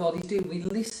see what God is doing. We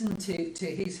listen to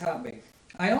his heartbeat.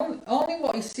 Only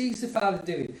what he sees the Father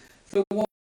doing. For what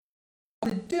the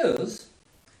Father does,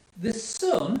 the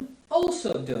Son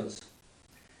also does.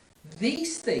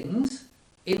 These things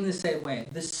in the same way.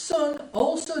 The Son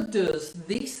also does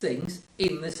these things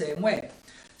in the same way.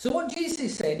 So what Jesus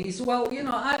is saying is, well,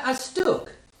 I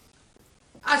stuck.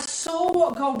 I saw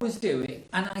what God was doing,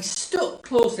 and I stuck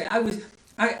closely. I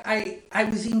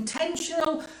was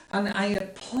intentional, and I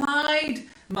applied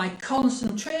my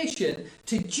concentration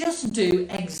to just do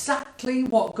exactly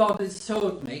what God has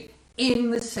told me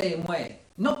in the same way.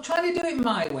 Not trying to do it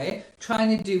my way,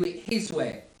 trying to do it his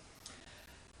way.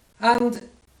 And,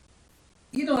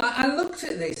 I looked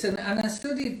at this and I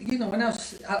studied, when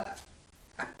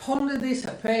I pondered this,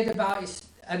 I prayed about it,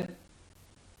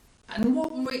 and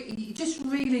what it just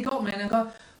really got me, and I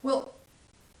go, well,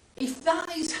 if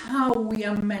that is how we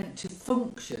are meant to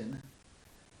function,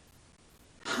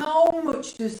 how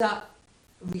much does that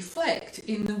reflect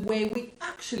in the way we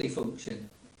actually function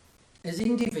as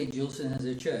individuals and as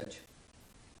a church?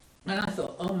 And I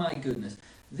thought, oh my goodness,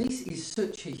 this is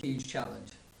such a huge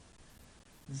challenge.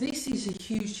 This is a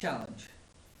huge challenge.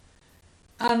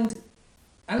 And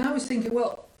I was thinking,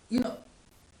 well,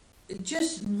 it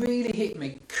just really hit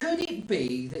me. Could it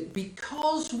be that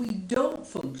because we don't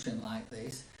function like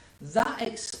this, that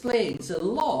explains a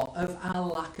lot of our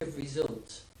lack of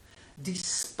results,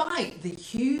 despite the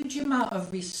huge amount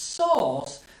of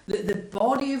resource that the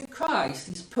body of Christ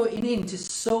is putting into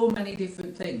so many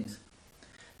different things,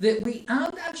 that we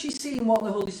aren't actually seeing what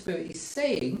the Holy Spirit is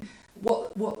saying,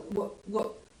 what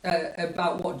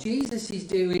about what Jesus is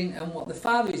doing and what the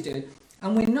Father is doing,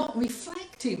 and we're not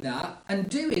reflecting that and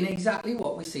doing exactly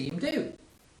what we see him do.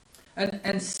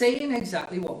 And saying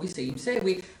exactly what we see him say.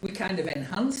 We kind of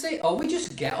enhance it, or we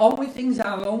just get on with things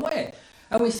our own way.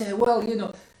 And we say, well,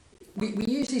 we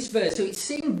use this verse, so it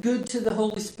seemed good to the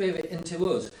Holy Spirit and to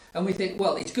us. And we think,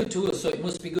 well, it's good to us, so it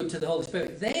must be good to the Holy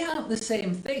Spirit. They aren't the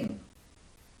same thing.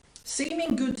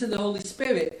 Seeming good to the Holy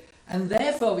Spirit, and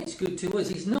therefore it's good to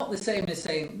us, is not the same as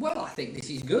saying, well, I think this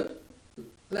is good.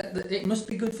 It must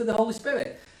be good for the Holy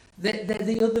Spirit. They're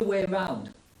the other way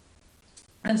around.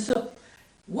 And so,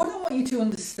 what I want you to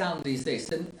understand is this,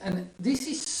 and this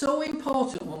is so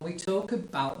important when we talk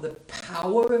about the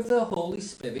power of the Holy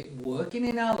Spirit working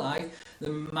in our life, the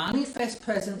manifest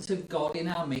presence of God in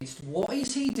our midst. What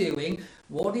is he doing?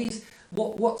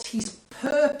 What's his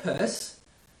purpose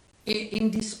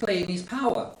in displaying his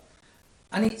power?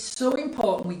 And it's so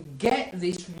important we get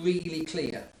this really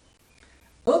clear.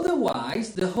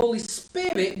 Otherwise, the Holy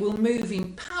Spirit will move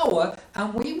in power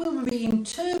and we will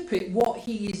reinterpret what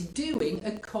he is doing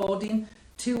according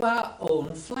to our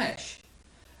own flesh.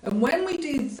 And when we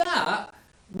do that,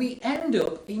 we end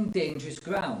up in dangerous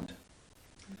ground.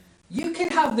 You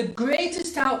can have the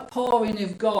greatest outpouring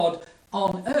of God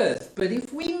on earth, but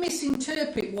if we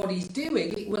misinterpret what he's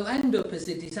doing, it will end up as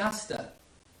a disaster.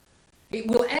 It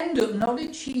will end up not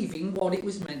achieving what it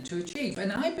was meant to achieve.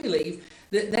 And I believe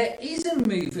that there is a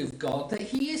move of God that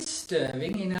he is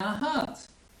stirring in our hearts.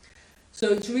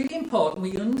 So it's really important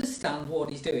we understand what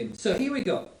he's doing. So here we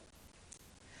go.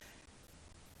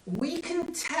 We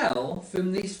can tell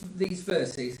from these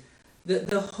verses that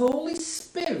the Holy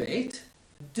Spirit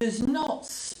does not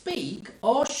speak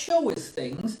or show us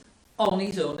things on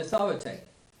his own authority.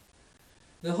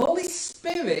 The Holy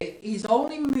Spirit is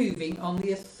only moving on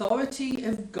the authority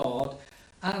of God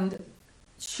and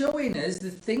showing us the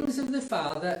things of the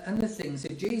Father and the things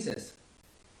of Jesus.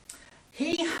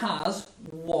 He has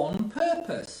one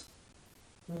purpose.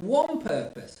 One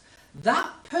purpose.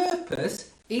 That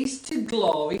purpose is to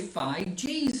glorify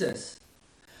Jesus.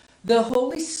 The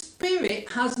Holy Spirit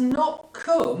has not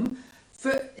come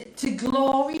to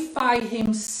glorify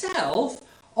himself,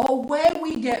 or where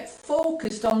we get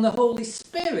focused on the Holy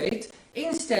Spirit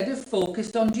instead of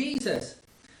focused on Jesus.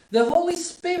 The Holy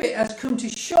Spirit has come to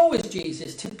show us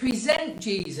Jesus, to present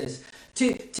Jesus,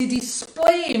 to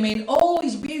display him in all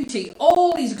his beauty,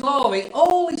 all his glory,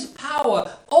 all his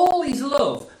power, all his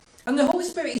love. And the Holy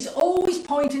Spirit is always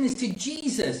pointing us to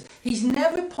Jesus. He's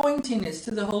never pointing us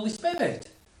to the Holy Spirit.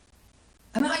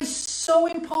 And that is so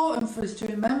important for us to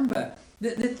remember,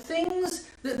 that the things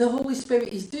that the Holy Spirit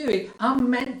is doing are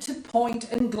meant to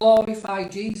point and glorify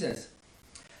Jesus.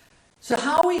 So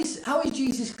how is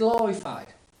Jesus glorified?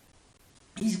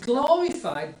 He's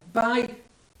glorified by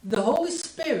the Holy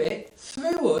Spirit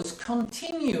through us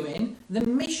continuing the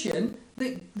mission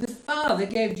that the Father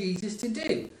gave Jesus to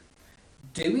do.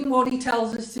 Doing what he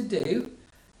tells us to do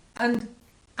and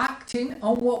acting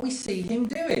on what we see him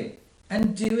doing.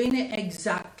 And doing it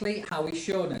exactly how he's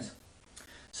shown us.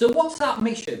 So what's that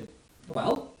mission?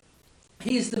 Well,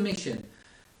 here's the mission.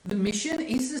 The mission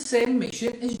is the same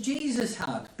mission as Jesus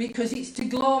had, because it's to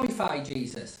glorify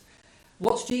Jesus.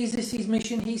 What's Jesus'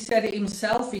 mission? He said it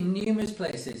himself in numerous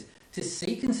places. To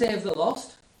seek and save the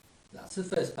lost. That's the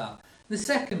first part. The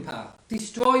second part,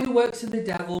 destroy the works of the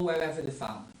devil wherever they're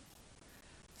found.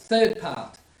 Third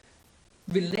part,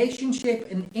 relationship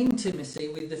and intimacy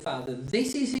with the Father.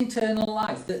 This is eternal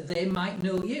life, that they might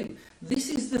know you. This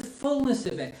is the fullness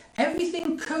of it.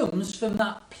 Everything comes from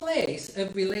that place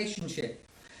of relationship.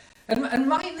 And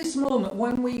right at this moment,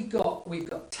 when we've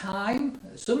got time,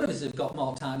 some of us have got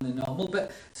more time than normal,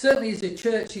 but certainly as a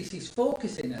church, this is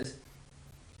focusing us.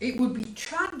 It would be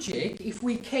tragic if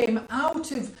we came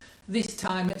out of this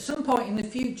time at some point in the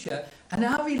future and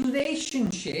our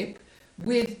relationship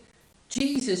with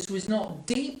Jesus was not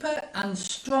deeper and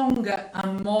stronger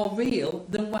and more real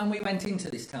than when we went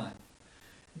into this time.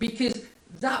 Because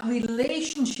that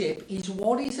relationship is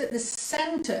what is at the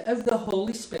centre of the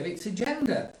Holy Spirit's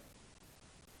agenda.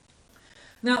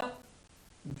 Now,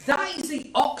 that is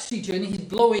the oxygen he's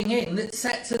blowing in that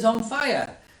sets us on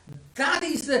fire. That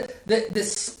is the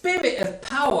spirit of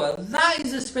power. That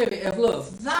is the spirit of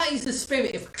love. That is the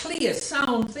spirit of clear,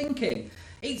 sound thinking.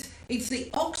 It's the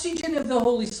oxygen of the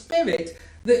Holy Spirit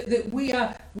that we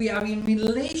are in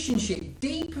relationship,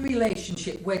 deep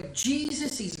relationship, where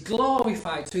Jesus is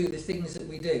glorified through the things that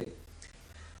we do.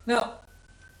 Now,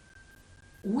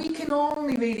 we can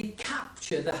only really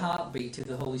capture the heartbeat of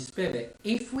the Holy Spirit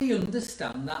if we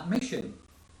understand that mission.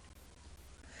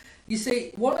 You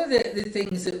see, one of the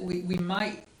things that we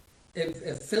might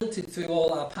have filtered through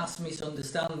all our past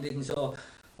misunderstandings or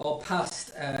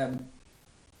past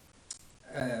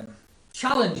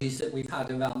challenges that we've had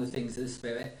around the things of the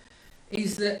Spirit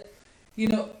is that,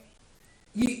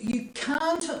 you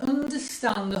can't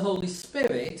understand the Holy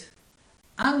Spirit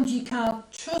and you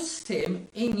can't trust him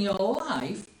in your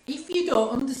life if you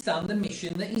don't understand the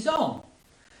mission that he's on.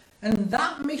 And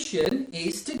that mission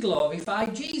is to glorify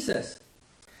Jesus.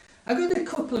 I got a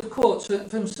couple of quotes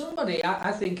from somebody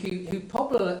I think who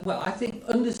probably, I think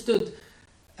understood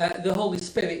the Holy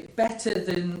Spirit better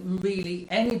than really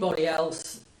anybody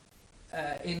else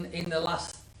in the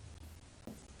last,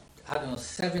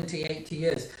 70, 80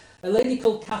 years. A lady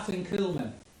called Catherine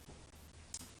Kuhlman.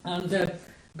 And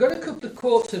got a couple of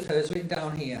quotes of hers written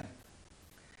down here.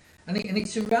 And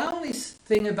it's around this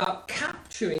thing about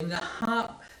capturing the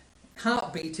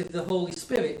heartbeat of the Holy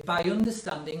Spirit by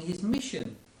understanding his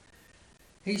mission.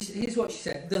 Here's what she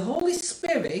said. The Holy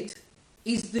Spirit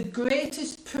is the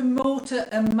greatest promoter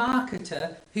and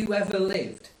marketer who ever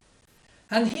lived.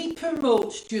 And he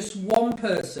promotes just one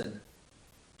person,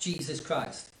 Jesus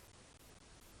Christ.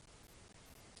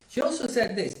 She also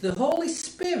said this, the Holy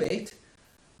Spirit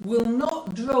will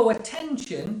not draw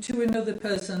attention to another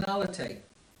personality.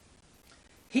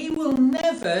 He will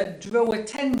never draw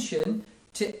attention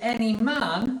to any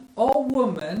man or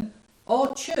woman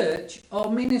or church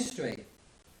or ministry.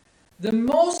 The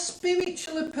more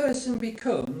spiritual a person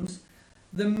becomes,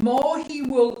 the more he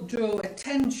will draw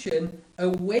attention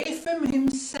away from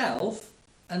himself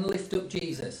and lift up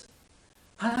Jesus.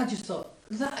 And I just thought,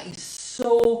 that is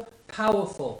so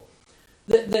powerful.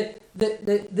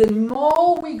 The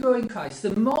more we grow in Christ,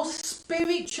 the more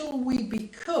spiritual we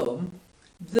become,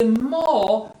 the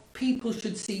more people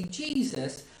should see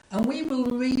Jesus, and we will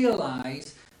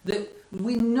realise that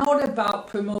we're not about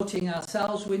promoting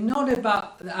ourselves, we're not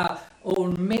about our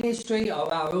own ministry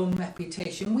or our own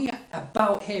reputation, we are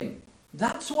about him.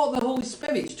 That's what the Holy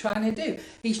Spirit's trying to do.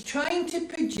 He's trying to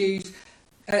produce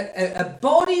a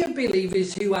body of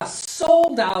believers who are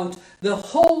sold out the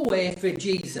whole way for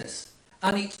Jesus.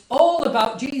 And it's all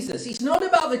about Jesus. It's not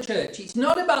about the church. It's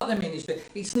not about the ministry.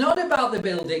 It's not about the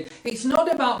building. It's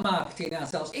not about marketing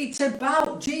ourselves. It's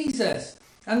about Jesus.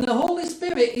 And the Holy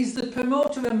Spirit is the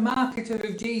promoter and marketer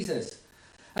of Jesus.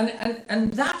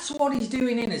 And that's what he's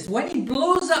doing in us. When he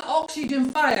blows that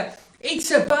oxygen fire,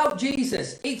 it's about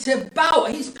Jesus. It's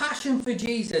about his passion for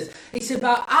Jesus. It's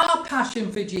about our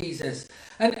passion for Jesus.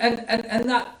 And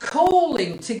that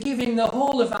calling to give him the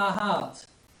whole of our hearts.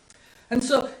 And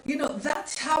so,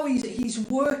 that's how he's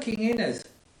working in us.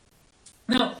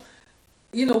 Now,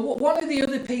 one of the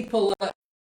other people,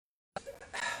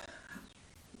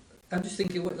 I'm just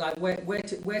thinking, like, where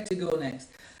to go next?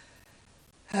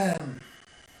 I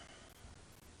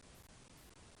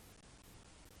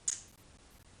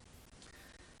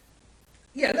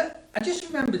just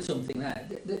remembered something there.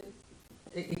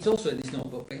 It's also in this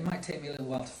notebook, but it might take me a little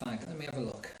while to find. Let me have a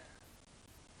look.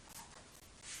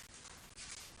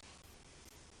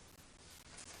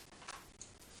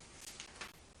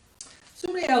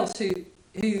 Somebody else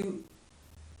who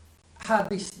had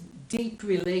this deep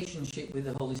relationship with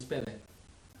the Holy Spirit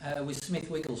was Smith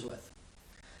Wigglesworth.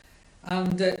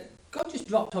 And God just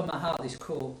dropped on my heart this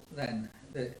quote then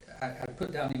that I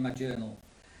put down in my journal.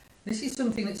 This is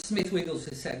something that Smith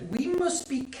Wigglesworth said. We must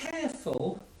be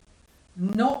careful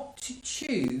not to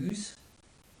choose,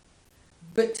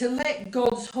 but to let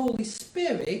God's Holy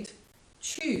Spirit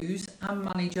choose and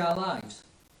manage our lives.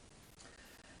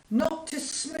 Not to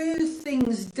smooth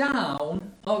things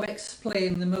down or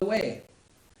explain them away,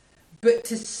 but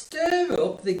to stir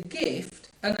up the gift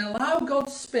and allow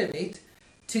God's Spirit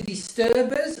to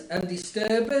disturb us and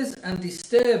disturb us and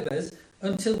disturb us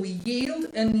until we yield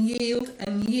and yield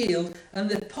and yield, and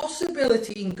the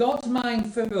possibility in God's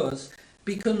mind for us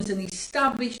becomes an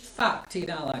established fact in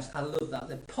our lives. I love that.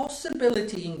 The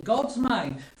possibility in God's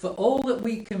mind for all that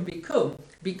we can become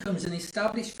becomes an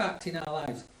established fact in our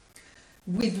lives.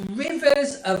 With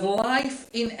rivers of life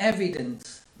in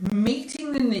evidence,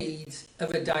 meeting the needs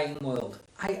of a dying world.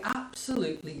 I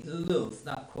absolutely love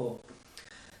that quote.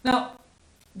 Now,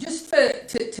 just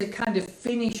to kind of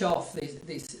finish off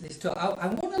this talk, I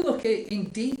want to look at in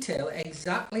detail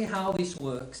exactly how this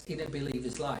works in a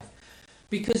believer's life.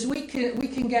 Because we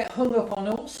can get hung up on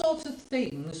all sorts of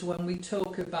things when we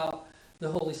talk about the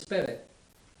Holy Spirit.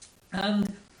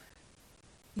 And,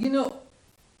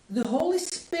 the Holy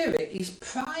Spirit is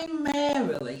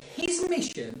primarily, his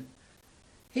mission,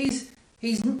 his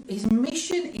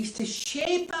mission is to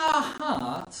shape our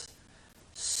hearts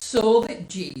so that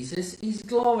Jesus is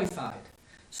glorified.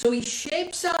 So he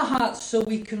shapes our hearts so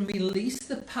we can release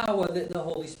the power that the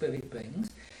Holy Spirit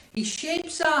brings. He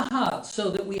shapes our hearts so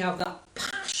that we have that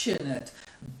passionate,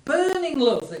 burning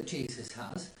love that Jesus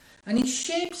has. And he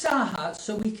shapes our hearts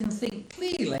so we can think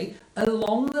clearly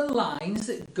along the lines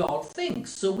that God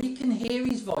thinks, so we can hear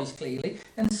his voice clearly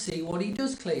and see what he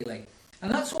does clearly.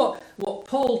 And that's what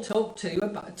Paul talked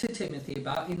to Timothy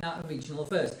about in that original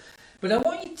verse. But I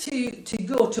want you to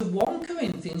go to 1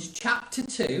 Corinthians chapter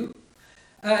 2,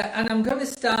 and I'm going to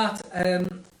start,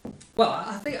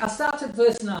 I think I'll start at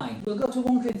verse 9. We'll go to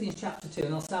 1 Corinthians chapter 2,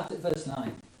 and I'll start at verse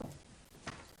 9.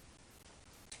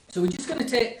 So we're just going to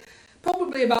take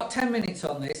probably about 10 minutes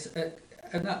on this,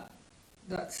 and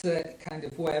that's kind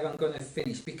of where I'm going to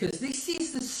finish, because this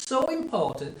is so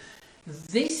important.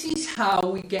 This is how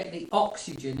we get the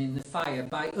oxygen in the fire,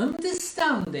 by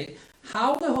understanding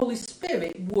how the Holy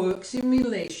Spirit works in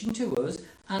relation to us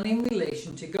and in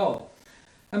relation to God.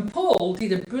 And Paul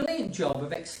did a brilliant job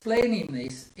of explaining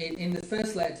this in the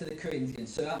first letter to the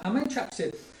Corinthians. So I'm in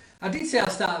chapter 2. I did say I'll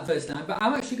start at verse 9, but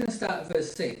I'm actually going to start at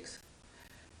verse 6.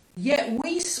 Yet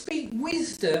we speak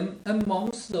wisdom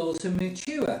amongst those who are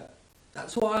mature.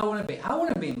 That's what I want to be. I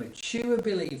want to be a mature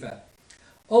believer.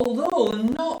 Although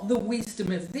not the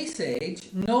wisdom of this age,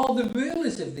 nor the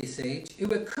rulers of this age,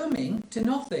 who are coming to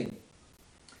nothing.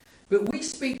 But we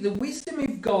speak the wisdom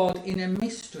of God in a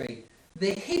mystery,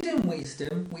 the hidden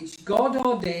wisdom which God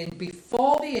ordained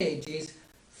before the ages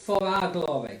for our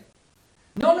glory.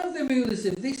 None of the rulers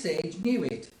of this age knew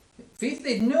it. For if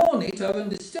they'd known it or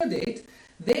understood it,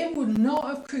 they would not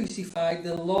have crucified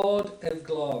the Lord of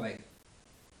glory.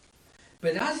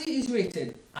 But as it is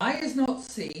written, eye has not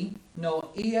seen, nor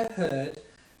ear heard,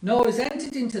 nor has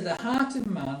entered into the heart of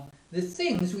man the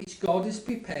things which God has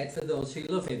prepared for those who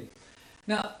love him.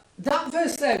 Now, that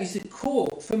verse there is a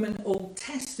quote from an Old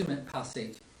Testament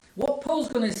passage. What Paul's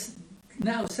going to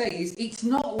now say is it's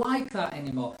not like that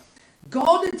anymore.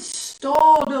 God had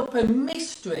stored up a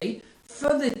mystery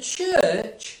for the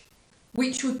church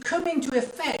which would come into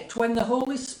effect when the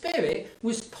Holy Spirit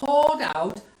was poured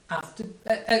out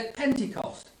at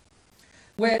Pentecost,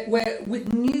 where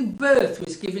new birth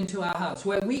was given to our hearts,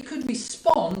 where we could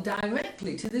respond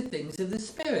directly to the things of the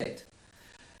Spirit.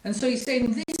 And so he's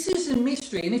saying this is a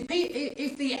mystery, and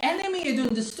if the enemy had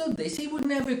understood this, he would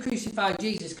never have crucified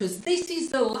Jesus, because this is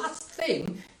the last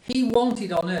thing he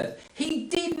wanted on earth. He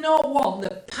did not want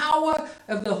the power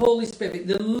of the Holy Spirit,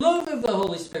 the love of the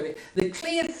Holy Spirit, the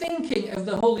clear thinking of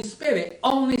the Holy Spirit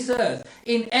on this earth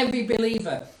in every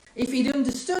believer. If he'd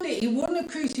understood it, he wouldn't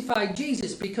have crucified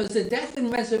Jesus, because the death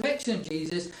and resurrection of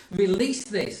Jesus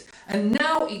released this. And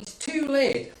now it's too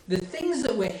late. The things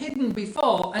that were hidden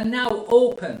before are now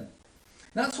open.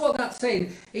 That's what that's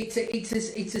saying. It's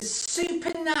a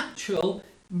supernatural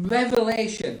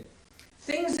revelation.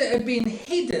 Things that have been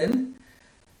hidden,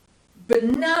 but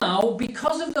now,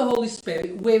 because of the Holy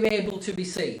Spirit, we're able to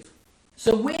receive.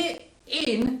 So we're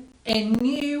in a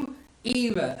new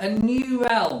era, a new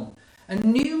realm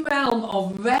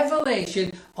of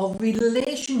revelation, of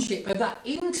relationship, of that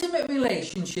intimate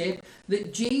relationship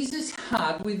that Jesus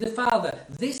had with the Father.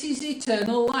 This is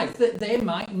eternal life, that they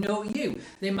might know you.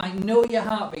 They might know your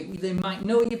heartbeat. They might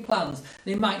know your plans.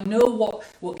 They might know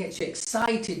what gets you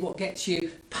excited, what gets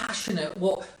you passionate,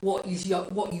 what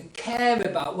you care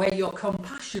about, where your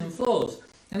compassion flows.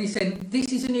 And he's saying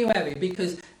this is a new area,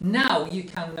 because now you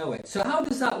can know it. So how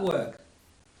does that work?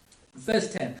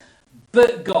 Verse 10.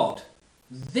 But God.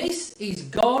 This is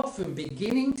God from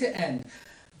beginning to end.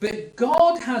 But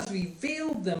God has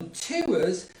revealed them to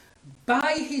us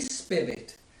by his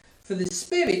Spirit. For the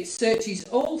Spirit searches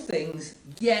all things,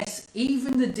 yes,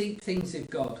 even the deep things of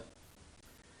God.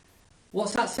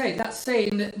 What's that saying? That's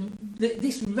saying that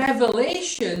this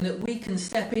revelation that we can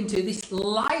step into, this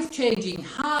life-changing,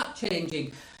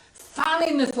 heart-changing,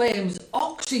 fanning the flames,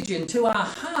 oxygen to our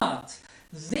heart,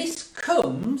 this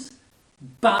comes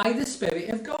by the Spirit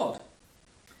of God.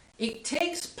 It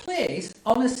takes place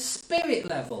on a spirit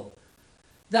level,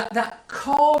 that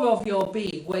core of your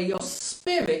being, where your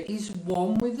spirit is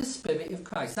one with the Spirit of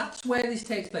Christ. That's where this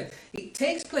takes place. It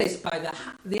takes place by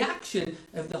the action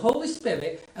of the Holy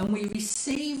Spirit, and we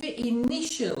receive it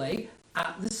initially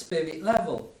at the spirit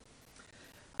level.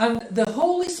 And the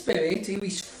Holy Spirit, who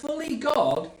is fully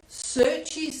God,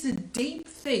 searches the deep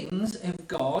things of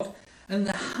God and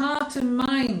the heart and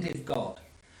mind of God.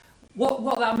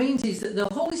 What that means is that the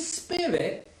Holy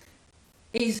Spirit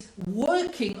is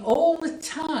working all the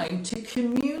time to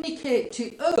communicate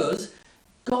to us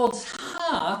God's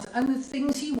heart and the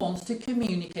things he wants to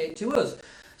communicate to us.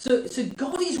 So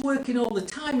God is working all the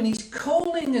time, and he's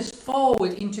calling us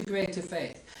forward into greater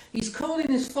faith. He's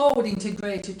calling us forward into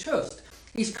greater trust.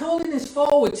 He's calling us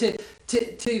forward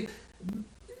to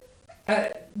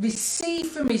receive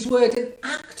from his word and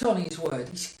act on his word.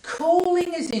 He's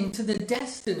calling us into the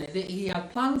destiny that he had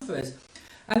planned for us.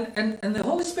 And the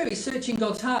Holy Spirit is searching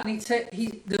God's heart, and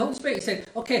the Holy Spirit said,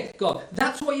 okay, God,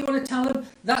 that's what you want to tell them.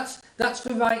 That's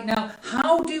for right now.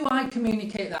 How do I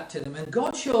communicate that to them? And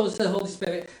God shows the Holy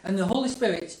Spirit, and the Holy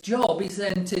Spirit's job is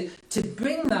then to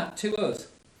bring that to us.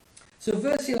 So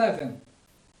verse 11.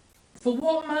 For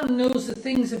what man knows the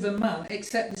things of a man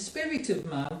except the spirit of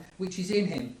man which is in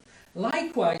him?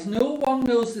 Likewise, no one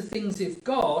knows the things of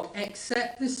God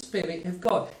except the Spirit of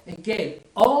God. Again,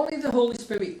 only the Holy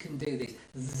Spirit can do this.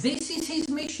 This is his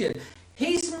mission.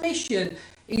 His mission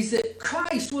is that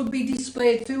Christ would be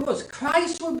displayed through us.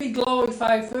 Christ would be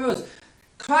glorified through us.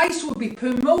 Christ would be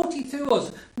promoted through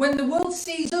us. When the world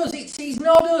sees us, it sees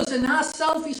not us and our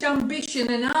selfish ambition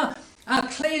and our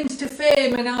claims to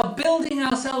fame and our building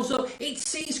ourselves up. It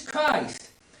sees Christ.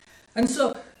 And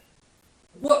so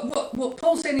what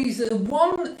Paul's saying is that the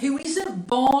one who isn't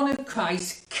born of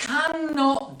Christ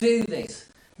cannot do this.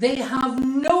 They have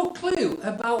no clue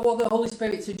about what the Holy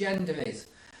Spirit's agenda is.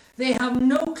 They have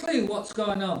no clue what's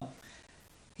going on.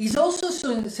 He's also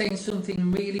saying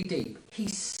something really deep.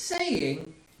 He's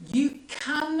saying you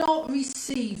cannot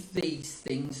receive these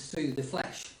things through the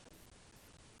flesh.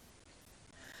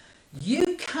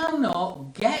 You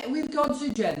cannot get with God's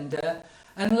agenda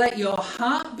and let your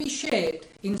heart be shaped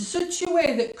in such a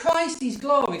way that Christ is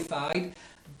glorified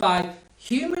by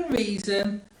human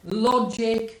reason,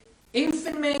 logic,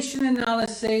 information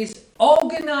analysis,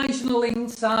 organisational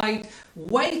insight,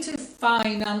 weight of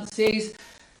finances,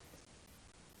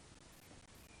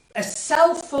 a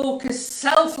self-focused,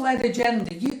 self-led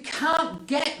agenda. You can't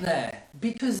get there,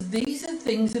 because these are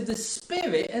things of the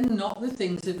Spirit and not the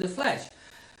things of the flesh.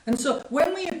 And so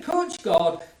when we approach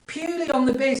God purely on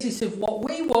the basis of what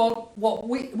we want, what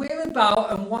we're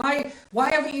about, and why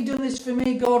haven't you done this for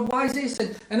me, God, why is this,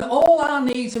 and all our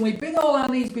needs, and we bring all our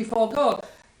needs before God,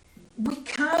 we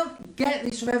can't get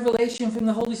this revelation from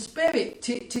the Holy Spirit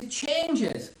to change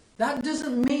us. That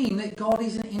doesn't mean that God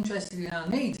isn't interested in our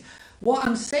needs. What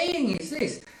I'm saying is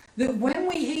this, that when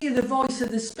we hear the voice of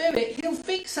the Spirit, He'll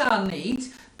fix our needs,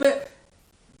 but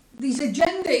His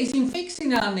agenda is in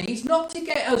fixing our needs, not to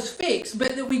get us fixed,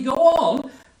 but that we go on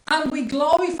and we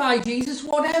glorify Jesus,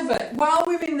 whatever, while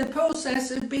we're in the process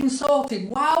of being sorted,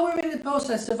 while we're in the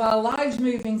process of our lives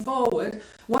moving forward,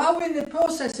 while we're in the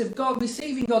process of God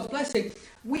receiving God's blessing.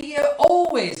 We are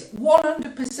always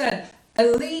 100%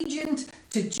 allegiant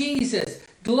to Jesus,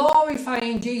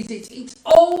 glorifying Jesus. It's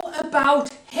all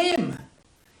about Him.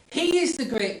 He is the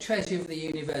great treasure of the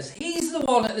universe. He's the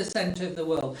one at the centre of the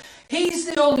world. He's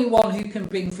the only one who can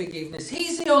bring forgiveness.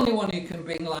 He's the only one who can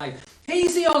bring life.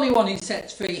 He's the only one who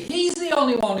sets free. He's the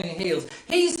only one who heals.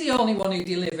 He's the only one who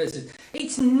delivers us.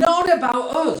 It's not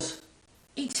about us.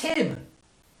 It's Him.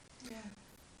 Yeah.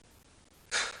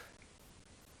 Thank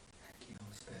you,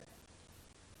 Holy Spirit.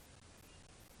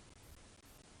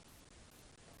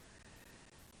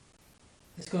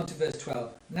 Let's go on to verse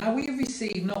 12. Now we have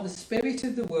received not the spirit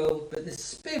of the world, but the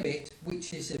Spirit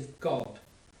which is of God,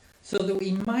 so that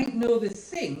we might know the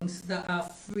things that are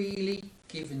freely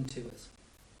given to us.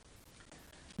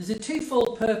 There's a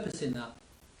twofold purpose in that.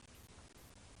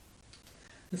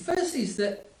 The first is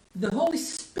that the Holy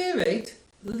Spirit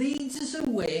leads us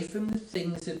away from the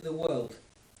things of the world.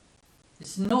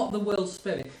 It's not the world's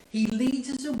spirit. He leads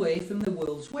us away from the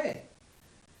world's way.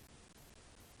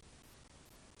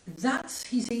 That's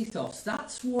His ethos.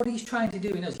 That's what He's trying to do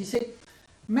in us. You see,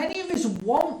 many of us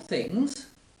want things,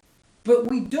 but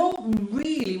we don't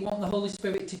really want the Holy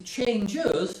Spirit to change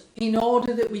us in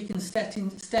order that we can step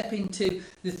into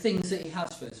the things that He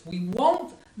has for us. We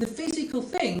want the physical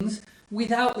things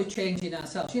without the change in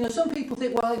ourselves. You know, some people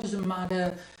think, well, it doesn't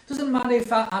matter. It doesn't matter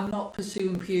if I'm not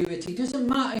pursuing purity. It doesn't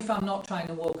matter if I'm not trying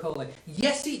to walk holy.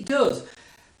 Yes, it does.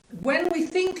 When we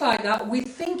think like that, we're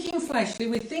thinking fleshly,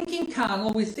 we're thinking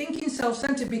carnal, we're thinking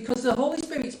self-centered, because the Holy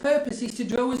Spirit's purpose is to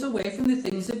draw us away from the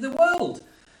things of the world.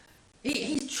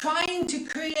 He's trying to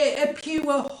create a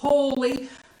pure, holy,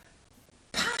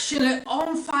 passionate,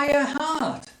 on-fire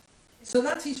heart. So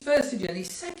that's His first agenda.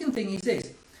 His second thing is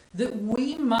this, that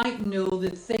we might know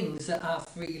the things that are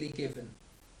freely given.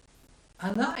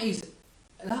 And that is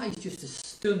just a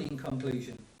stunning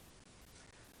conclusion.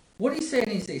 What He's saying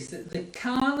is this, that the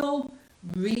carnal,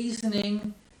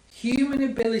 reasoning, human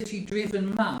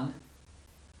ability-driven man,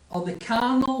 or the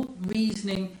carnal,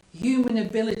 reasoning, human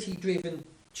ability-driven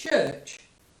church,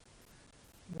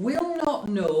 will not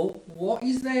know what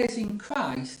is theirs in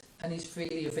Christ and is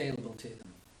freely available to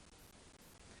them.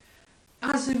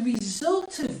 As a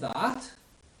result of that,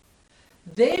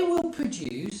 they will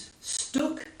produce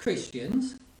stuck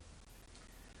Christians,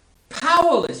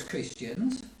 powerless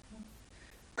Christians,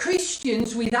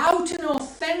 Christians without an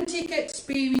authentic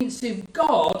experience of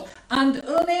God and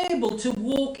unable to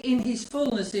walk in His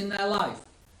fullness in their life.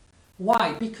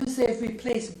 Why? Because they've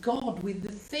replaced God with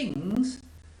the things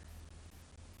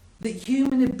that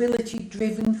human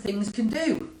ability-driven things can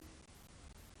do.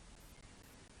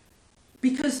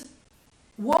 Because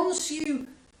once you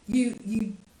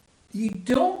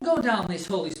don't go down this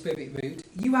Holy Spirit route,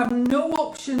 you have no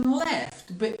option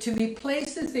left but to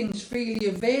replace the things freely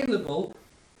available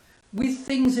with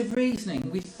things of reasoning,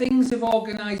 with things of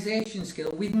organisation skill,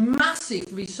 with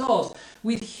massive resource,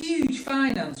 with huge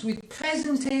finance, with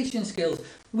presentation skills,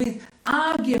 with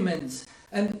arguments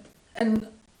and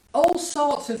all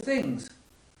sorts of things.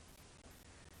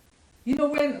 You know,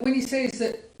 when He says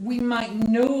that we might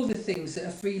know the things that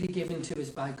are freely given to us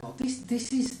by God,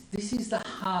 this is the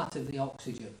heart of the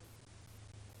oxygen.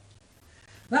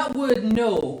 That word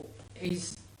know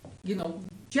is, you know,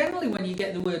 generally when you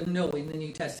get the word know in the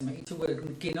New Testament, it's a word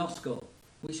ginosko,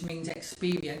 which means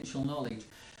experiential knowledge.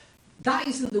 That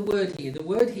isn't the word here. The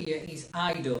word here is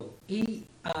eido,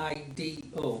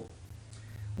 E-I-D-O,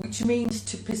 which means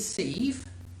to perceive,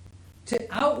 to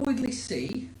outwardly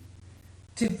see,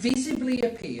 to visibly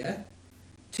appear,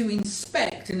 to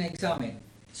inspect and examine.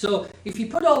 So if you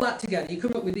put all that together, you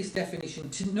come up with this definition: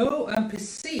 to know and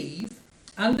perceive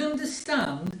and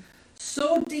understand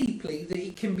so deeply that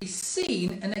it can be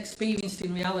seen and experienced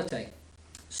in reality.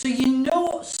 So you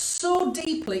know so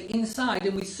deeply inside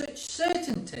and with such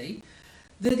certainty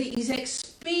that it is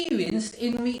experienced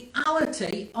in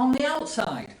reality on the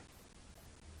outside.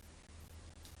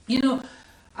 You know,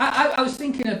 I was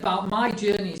thinking about my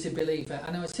journey as a believer,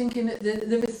 and I was thinking that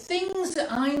there are things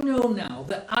that I know now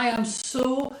that I am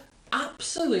so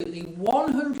absolutely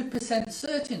 100%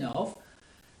 certain of,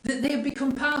 that they have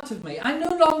become part of me. I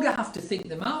no longer have to think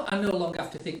them out. I no longer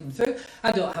have to think them through.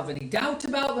 I don't have any doubt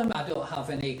about them. I don't have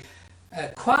any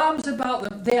qualms about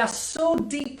them. They are so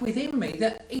deep within me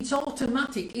that it's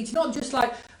automatic. It's not just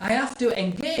like I have to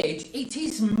engage. It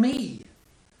is me.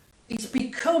 It's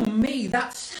become me.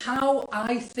 That's how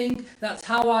I think. That's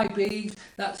how I breathe.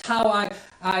 That's how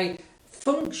I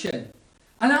function.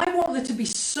 And I want there to be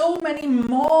so many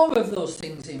more of those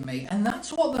things in me. And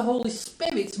that's what the Holy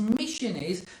Spirit's mission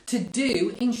is to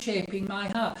do in shaping my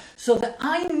heart. So that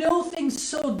I know things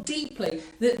so deeply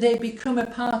that they become a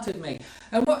part of me.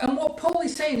 And what Paul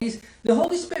is saying is the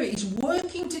Holy Spirit is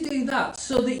working to do that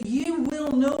so that you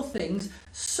will know things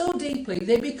so deeply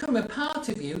they become a part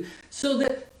of you, so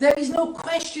that there is no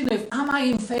question of am I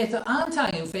in faith or aren't I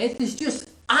in faith. It's just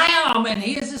I am, and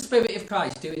here's the Spirit of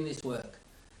Christ doing this work.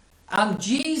 And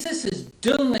Jesus has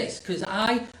done this because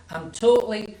I am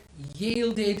totally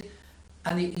yielded,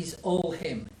 and it is all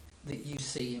him that you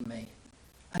see in me.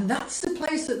 And that's the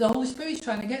place that the Holy Spirit is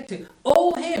trying to get to.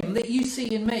 All him that you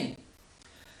see in me.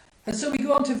 And so we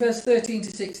go on to verse 13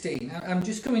 to 16. I'm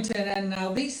just coming to an end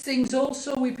now. These things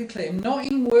also we proclaim, not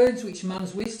in words which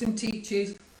man's wisdom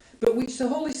teaches, but which the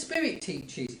Holy Spirit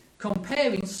teaches,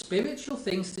 comparing spiritual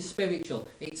things to spiritual.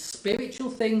 It's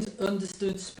spiritual things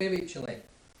understood spiritually.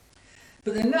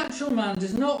 But the natural man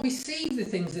does not receive the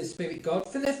things of the Spirit God,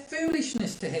 for they're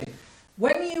foolishness to him.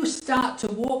 When you start to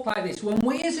walk like this, when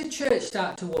we as a church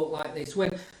start to walk like this,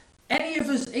 when any of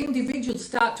us individuals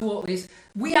start to walk this,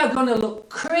 we are going to look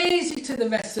crazy to the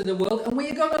rest of the world, and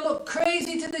we are going to look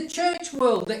crazy to the church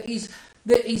world that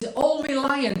is all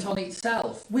reliant on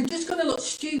itself. We're just going to look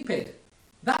stupid.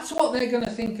 That's what they're going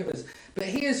to think of us. But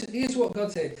here's what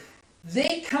God said.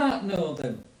 They can't know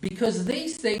them, because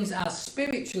these things are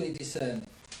spiritually discerned.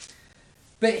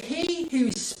 But he who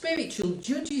is spiritual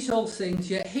judges all things,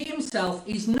 yet he himself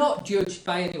is not judged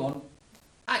by anyone.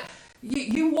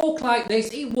 You walk like this,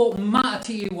 it won't matter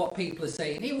to you what people are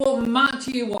saying. It won't matter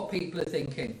to you what people are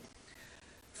thinking.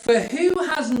 For who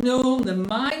has known the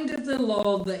mind of the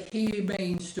Lord that he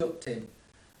may instruct him?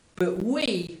 But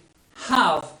we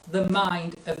have the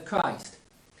mind of Christ.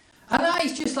 And that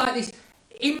is just like this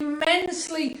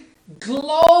immensely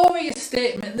glorious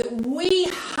statement that we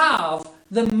have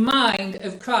the mind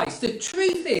of Christ. The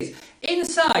truth is,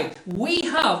 inside we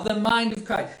have the mind of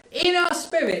Christ. In our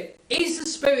spirit is the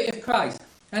Spirit of Christ,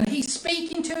 and he's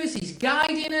speaking to us, he's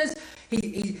guiding us,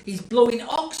 he's blowing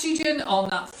oxygen on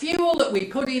that fuel that we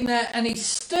put in there, and he's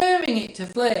stirring it to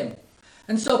flame.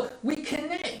 And so we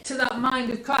connect to that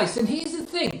mind of Christ. And here's the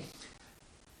thing,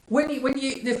 when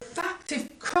you the fact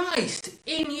of Christ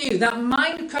in you, that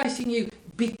mind of Christ in you,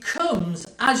 becomes,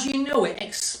 as you know it,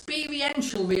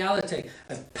 experiential reality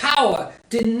of power,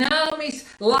 dynamis,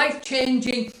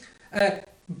 life-changing,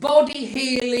 body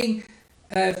healing,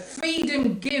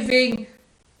 freedom giving,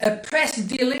 oppressed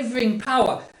delivering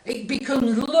power. It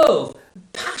becomes love,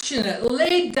 passionate,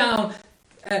 laid down,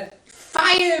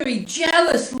 fiery,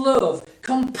 jealous love,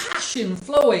 compassion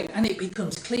flowing, and it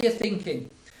becomes clear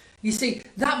thinking. You see,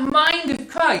 that mind of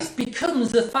Christ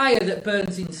becomes the fire that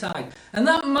burns inside. And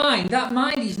that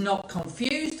mind is not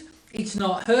confused, it's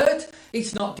not hurt,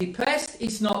 it's not depressed,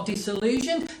 it's not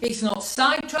disillusioned, it's not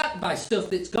sidetracked by stuff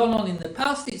that's gone on in the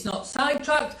past, it's not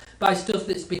sidetracked by stuff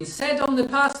that's been said on the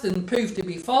past and proved to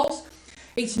be false.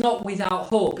 It's not without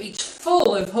hope, it's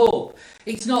full of hope.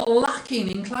 It's not lacking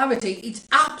in clarity, it's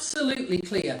absolutely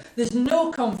clear. There's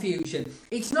no confusion.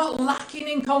 It's not lacking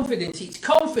in confidence, it's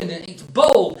confident, it's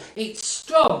bold, it's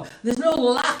strong. There's no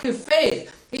lack of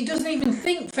faith. It doesn't even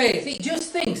think faith, it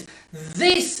just thinks,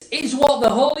 this is what the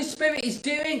Holy Spirit is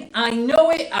doing. I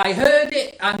know it, I heard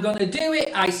it, I'm going to do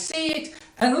it, I see it.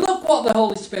 And look what the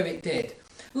Holy Spirit did.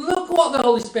 Look what the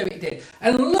Holy Spirit did.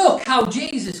 And look how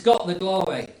Jesus got the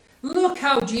glory. Look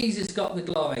how Jesus got the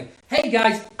glory. Hey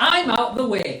guys, I'm out the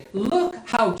way. Look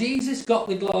how Jesus got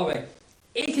the glory.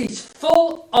 It is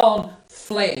full on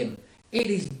flame. It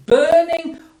is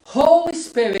burning Holy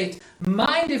Spirit,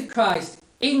 mind of Christ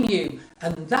in you.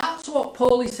 And that's what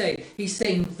Paul is saying. He's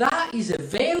saying that is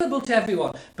available to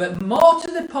everyone. But more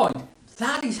to the point,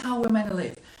 that is how we're meant to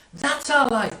live. That's our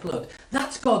lifeblood.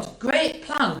 That's God's great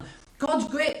plan. God's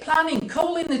great plan in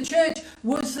calling the church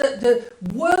was that the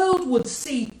world would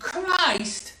see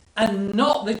Christ and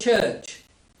not the church.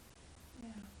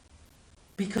 Yeah.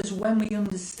 Because when we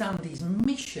understand his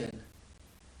mission,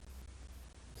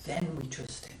 then we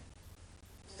trust him.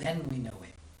 Then we know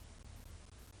him.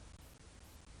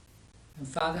 And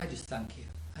Father, I just thank you.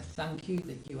 I I thank you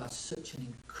that you are such an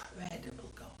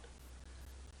incredible God.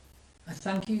 I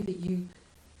thank you that you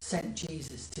sent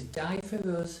Jesus to die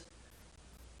for us,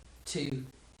 to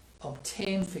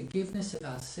obtain forgiveness of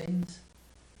our sins,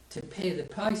 to pay the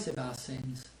price of our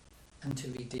sins, and to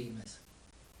redeem us.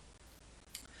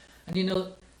 And you know,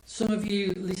 some of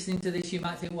you listening to this, you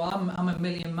might think, well, I'm a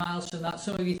million miles from that.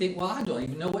 Some of you think, well, I don't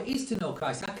even know what it is to know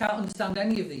Christ. I can't understand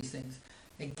any of these things.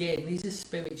 Again, these are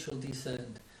spiritual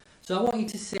discerned. So I want you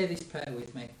to say this prayer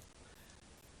with me.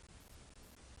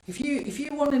 If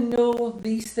you want to know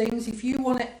these things, if you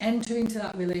want to enter into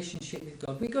that relationship with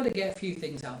God, we've got to get a few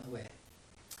things out of the way.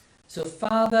 So,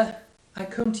 Father, I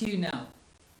come to you now.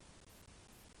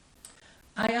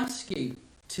 I ask you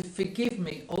to forgive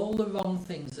me all the wrong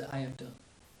things that I have done.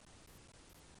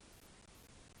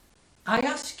 I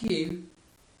ask you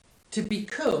to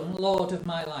become Lord of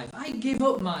my life. I give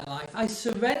up my life, I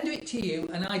surrender it to you,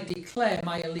 and I declare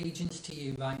my allegiance to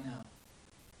you right now.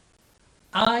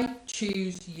 I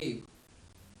choose you.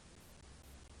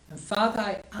 And Father,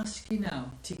 I ask you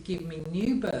now to give me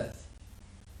new birth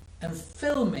and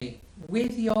fill me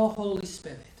with your Holy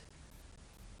Spirit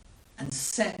and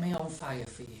set me on fire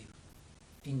for you.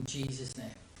 In Jesus' name.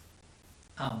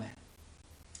 Amen.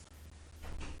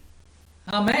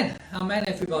 Amen. Amen,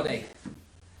 everybody.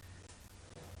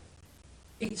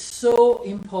 It's so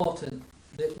important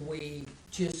that we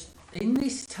just, in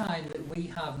this time that we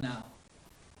have now,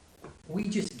 we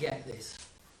just get this.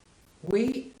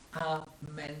 We are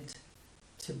meant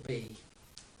to be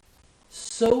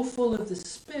so full of the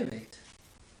Spirit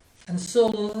and so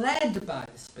led by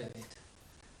the Spirit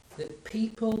that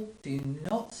people do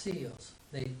not see us.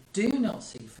 They do not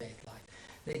see Faith Life.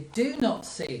 They do not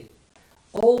see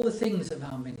all the things of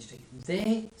our ministry.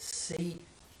 They see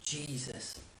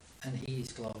Jesus and he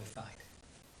is glorified.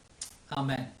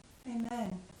 Amen.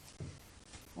 Amen.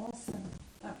 Awesome.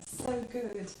 That's so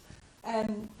good. I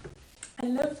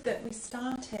love that we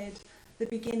started the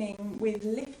beginning with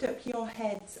lift up your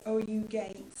heads, O you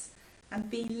gates, and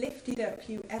be lifted up,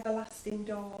 you everlasting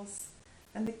doors,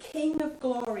 and the King of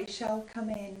glory shall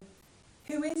come in.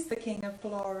 Who is the King of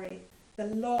glory? The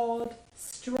Lord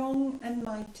strong and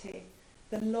mighty,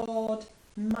 the Lord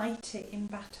mighty in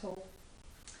battle.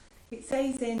 It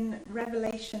says in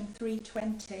Revelation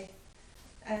 3:20,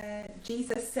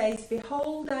 Jesus says,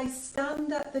 behold, I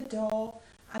stand at the door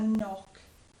and knock.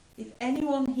 If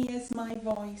anyone hears my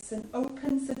voice and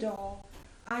opens the door,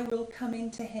 I will come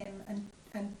into him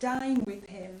and dine with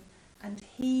him, and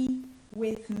he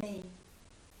with me.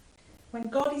 When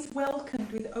God is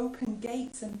welcomed with open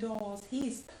gates and doors, he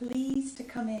is pleased to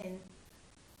come in.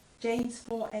 James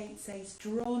 4:8 says,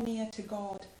 draw near to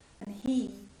God, and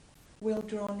he will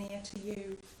draw near to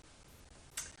you.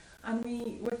 And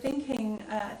we were thinking,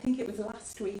 I think it was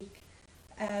last week,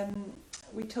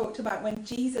 we talked about when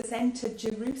Jesus entered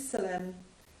Jerusalem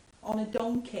on a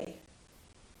donkey.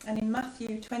 And in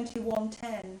Matthew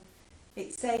 21:10,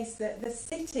 it says that the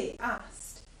city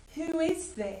asked, who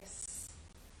is this?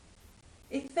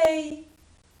 If they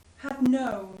had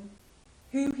known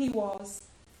who he was,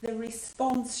 the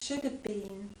response should have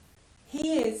been,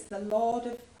 he is the Lord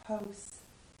of hosts,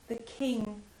 the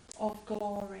King of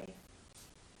glory.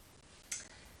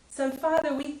 So,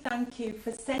 Father, we thank you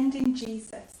for sending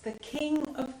Jesus, the King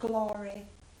of glory.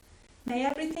 May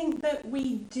everything that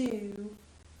we do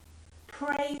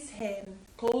praise him,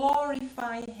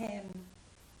 glorify him.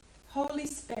 Holy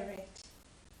Spirit,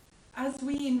 as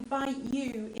we invite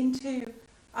you into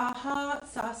our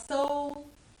hearts, our soul,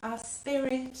 our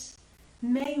spirit,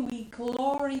 may we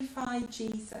glorify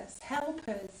Jesus. Help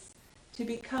us to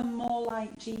become more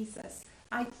like Jesus.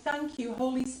 I thank you,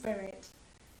 Holy Spirit,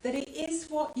 that it is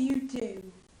what you do,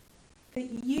 that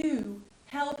you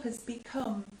help us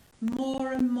become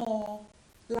more and more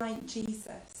like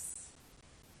Jesus.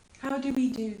 How do we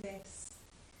do this?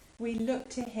 We look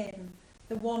to him,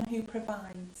 the one who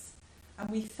provides, and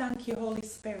we thank you, Holy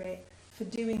Spirit, for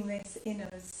doing this in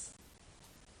us.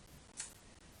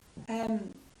 I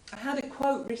had a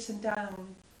quote written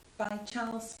down by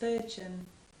Charles Spurgeon,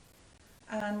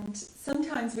 and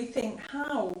sometimes we think,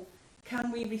 how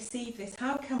can we receive this?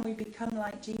 How can we become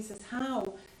like Jesus?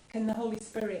 How can the Holy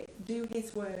Spirit do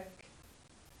his work?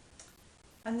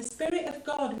 And the Spirit of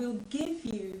God will give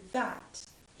you that.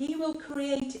 He will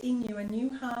create in you a new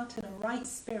heart and a right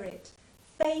spirit.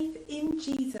 Faith in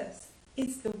Jesus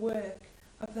is the work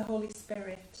of the Holy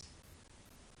Spirit.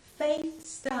 Faith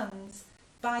stands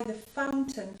by the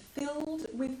fountain filled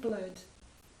with blood,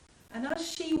 and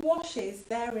as she washes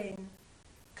therein,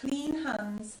 clean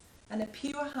hands and a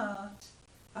pure heart,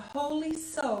 a holy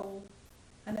soul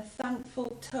and a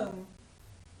thankful tongue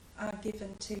are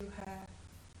given to her.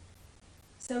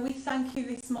 So we thank you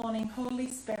this morning, Holy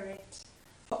Spirit,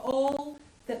 for all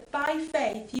that by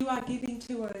faith you are giving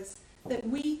to us, that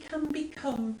we can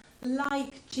become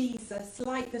like Jesus,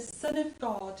 like the Son of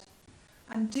God,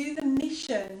 and do the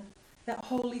mission that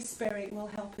Holy Spirit will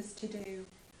help us to do.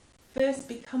 First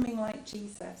becoming like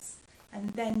Jesus, and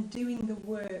then doing the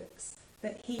works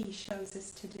that he shows us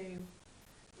to do.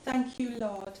 Thank you,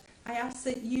 Lord. I ask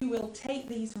that you will take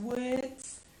these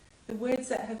words, the words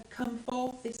that have come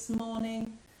forth this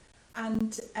morning,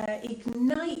 and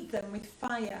ignite them with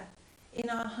fire in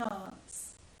our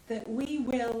hearts, that we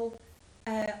will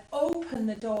open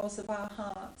the doors of our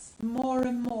hearts more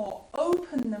and more,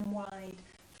 open them wide,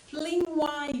 fling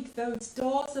wide those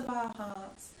doors of our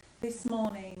hearts this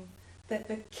morning, that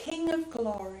the King of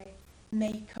Glory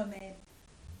may come in.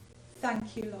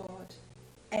 Thank you, Lord.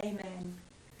 Amen.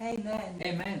 Amen.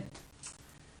 Amen.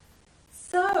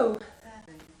 So,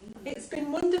 it's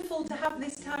been wonderful to have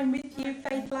this time with you,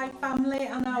 Faith Life family,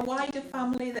 and our wider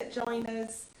family that join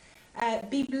us.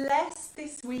 Be blessed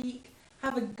this week.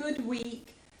 Have a good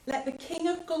week. Let the King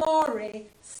of Glory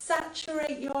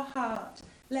saturate your heart.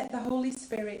 Let the Holy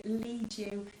Spirit lead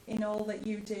you in all that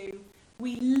you do.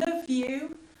 We love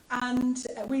you, and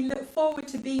we look forward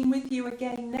to being with you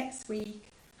again next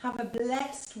week. Have a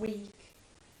blessed week.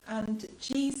 And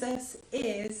Jesus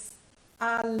is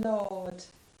our Lord.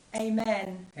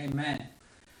 Amen. Amen.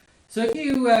 So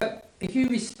if you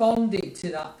responded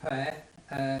to that prayer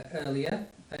earlier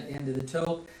at the end of the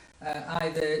talk,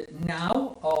 either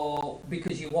now or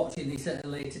because you're watching this at a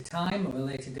later time or a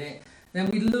later date,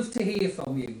 then we'd love to hear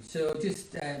from you. So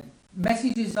just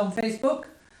messages on Facebook,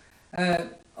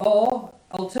 or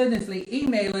alternatively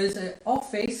email us at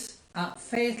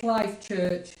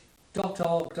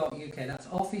office@faithlifechurch.org.uk. That's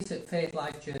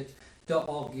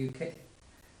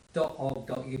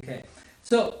office@faithlifechurch.org.uk.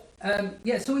 So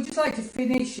so we'd just like to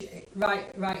finish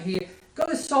right here.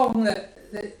 Got a song that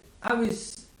I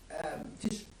was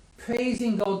just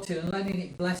praising God to and letting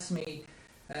it bless me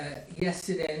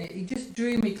yesterday, and it just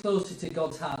drew me closer to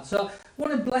God's heart. So I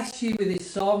want to bless you with this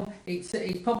song. It's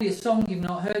probably a song you've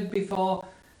not heard before,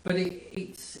 but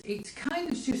it's kind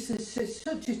of just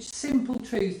such a simple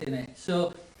truth in it.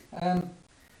 So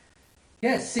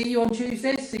see you on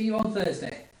Tuesday, see you on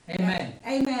Thursday. Amen.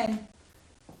 Yeah. Amen.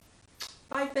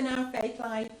 Bye for now, Faith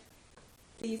Life.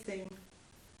 See you soon.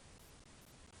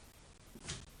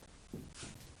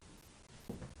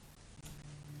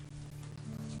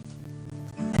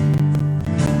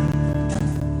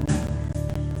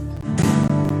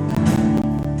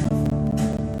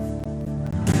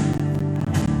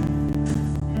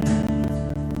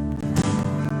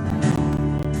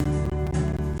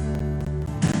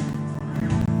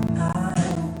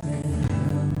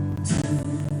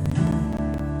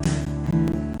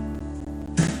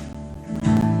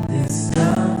 This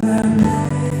love that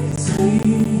makes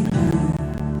me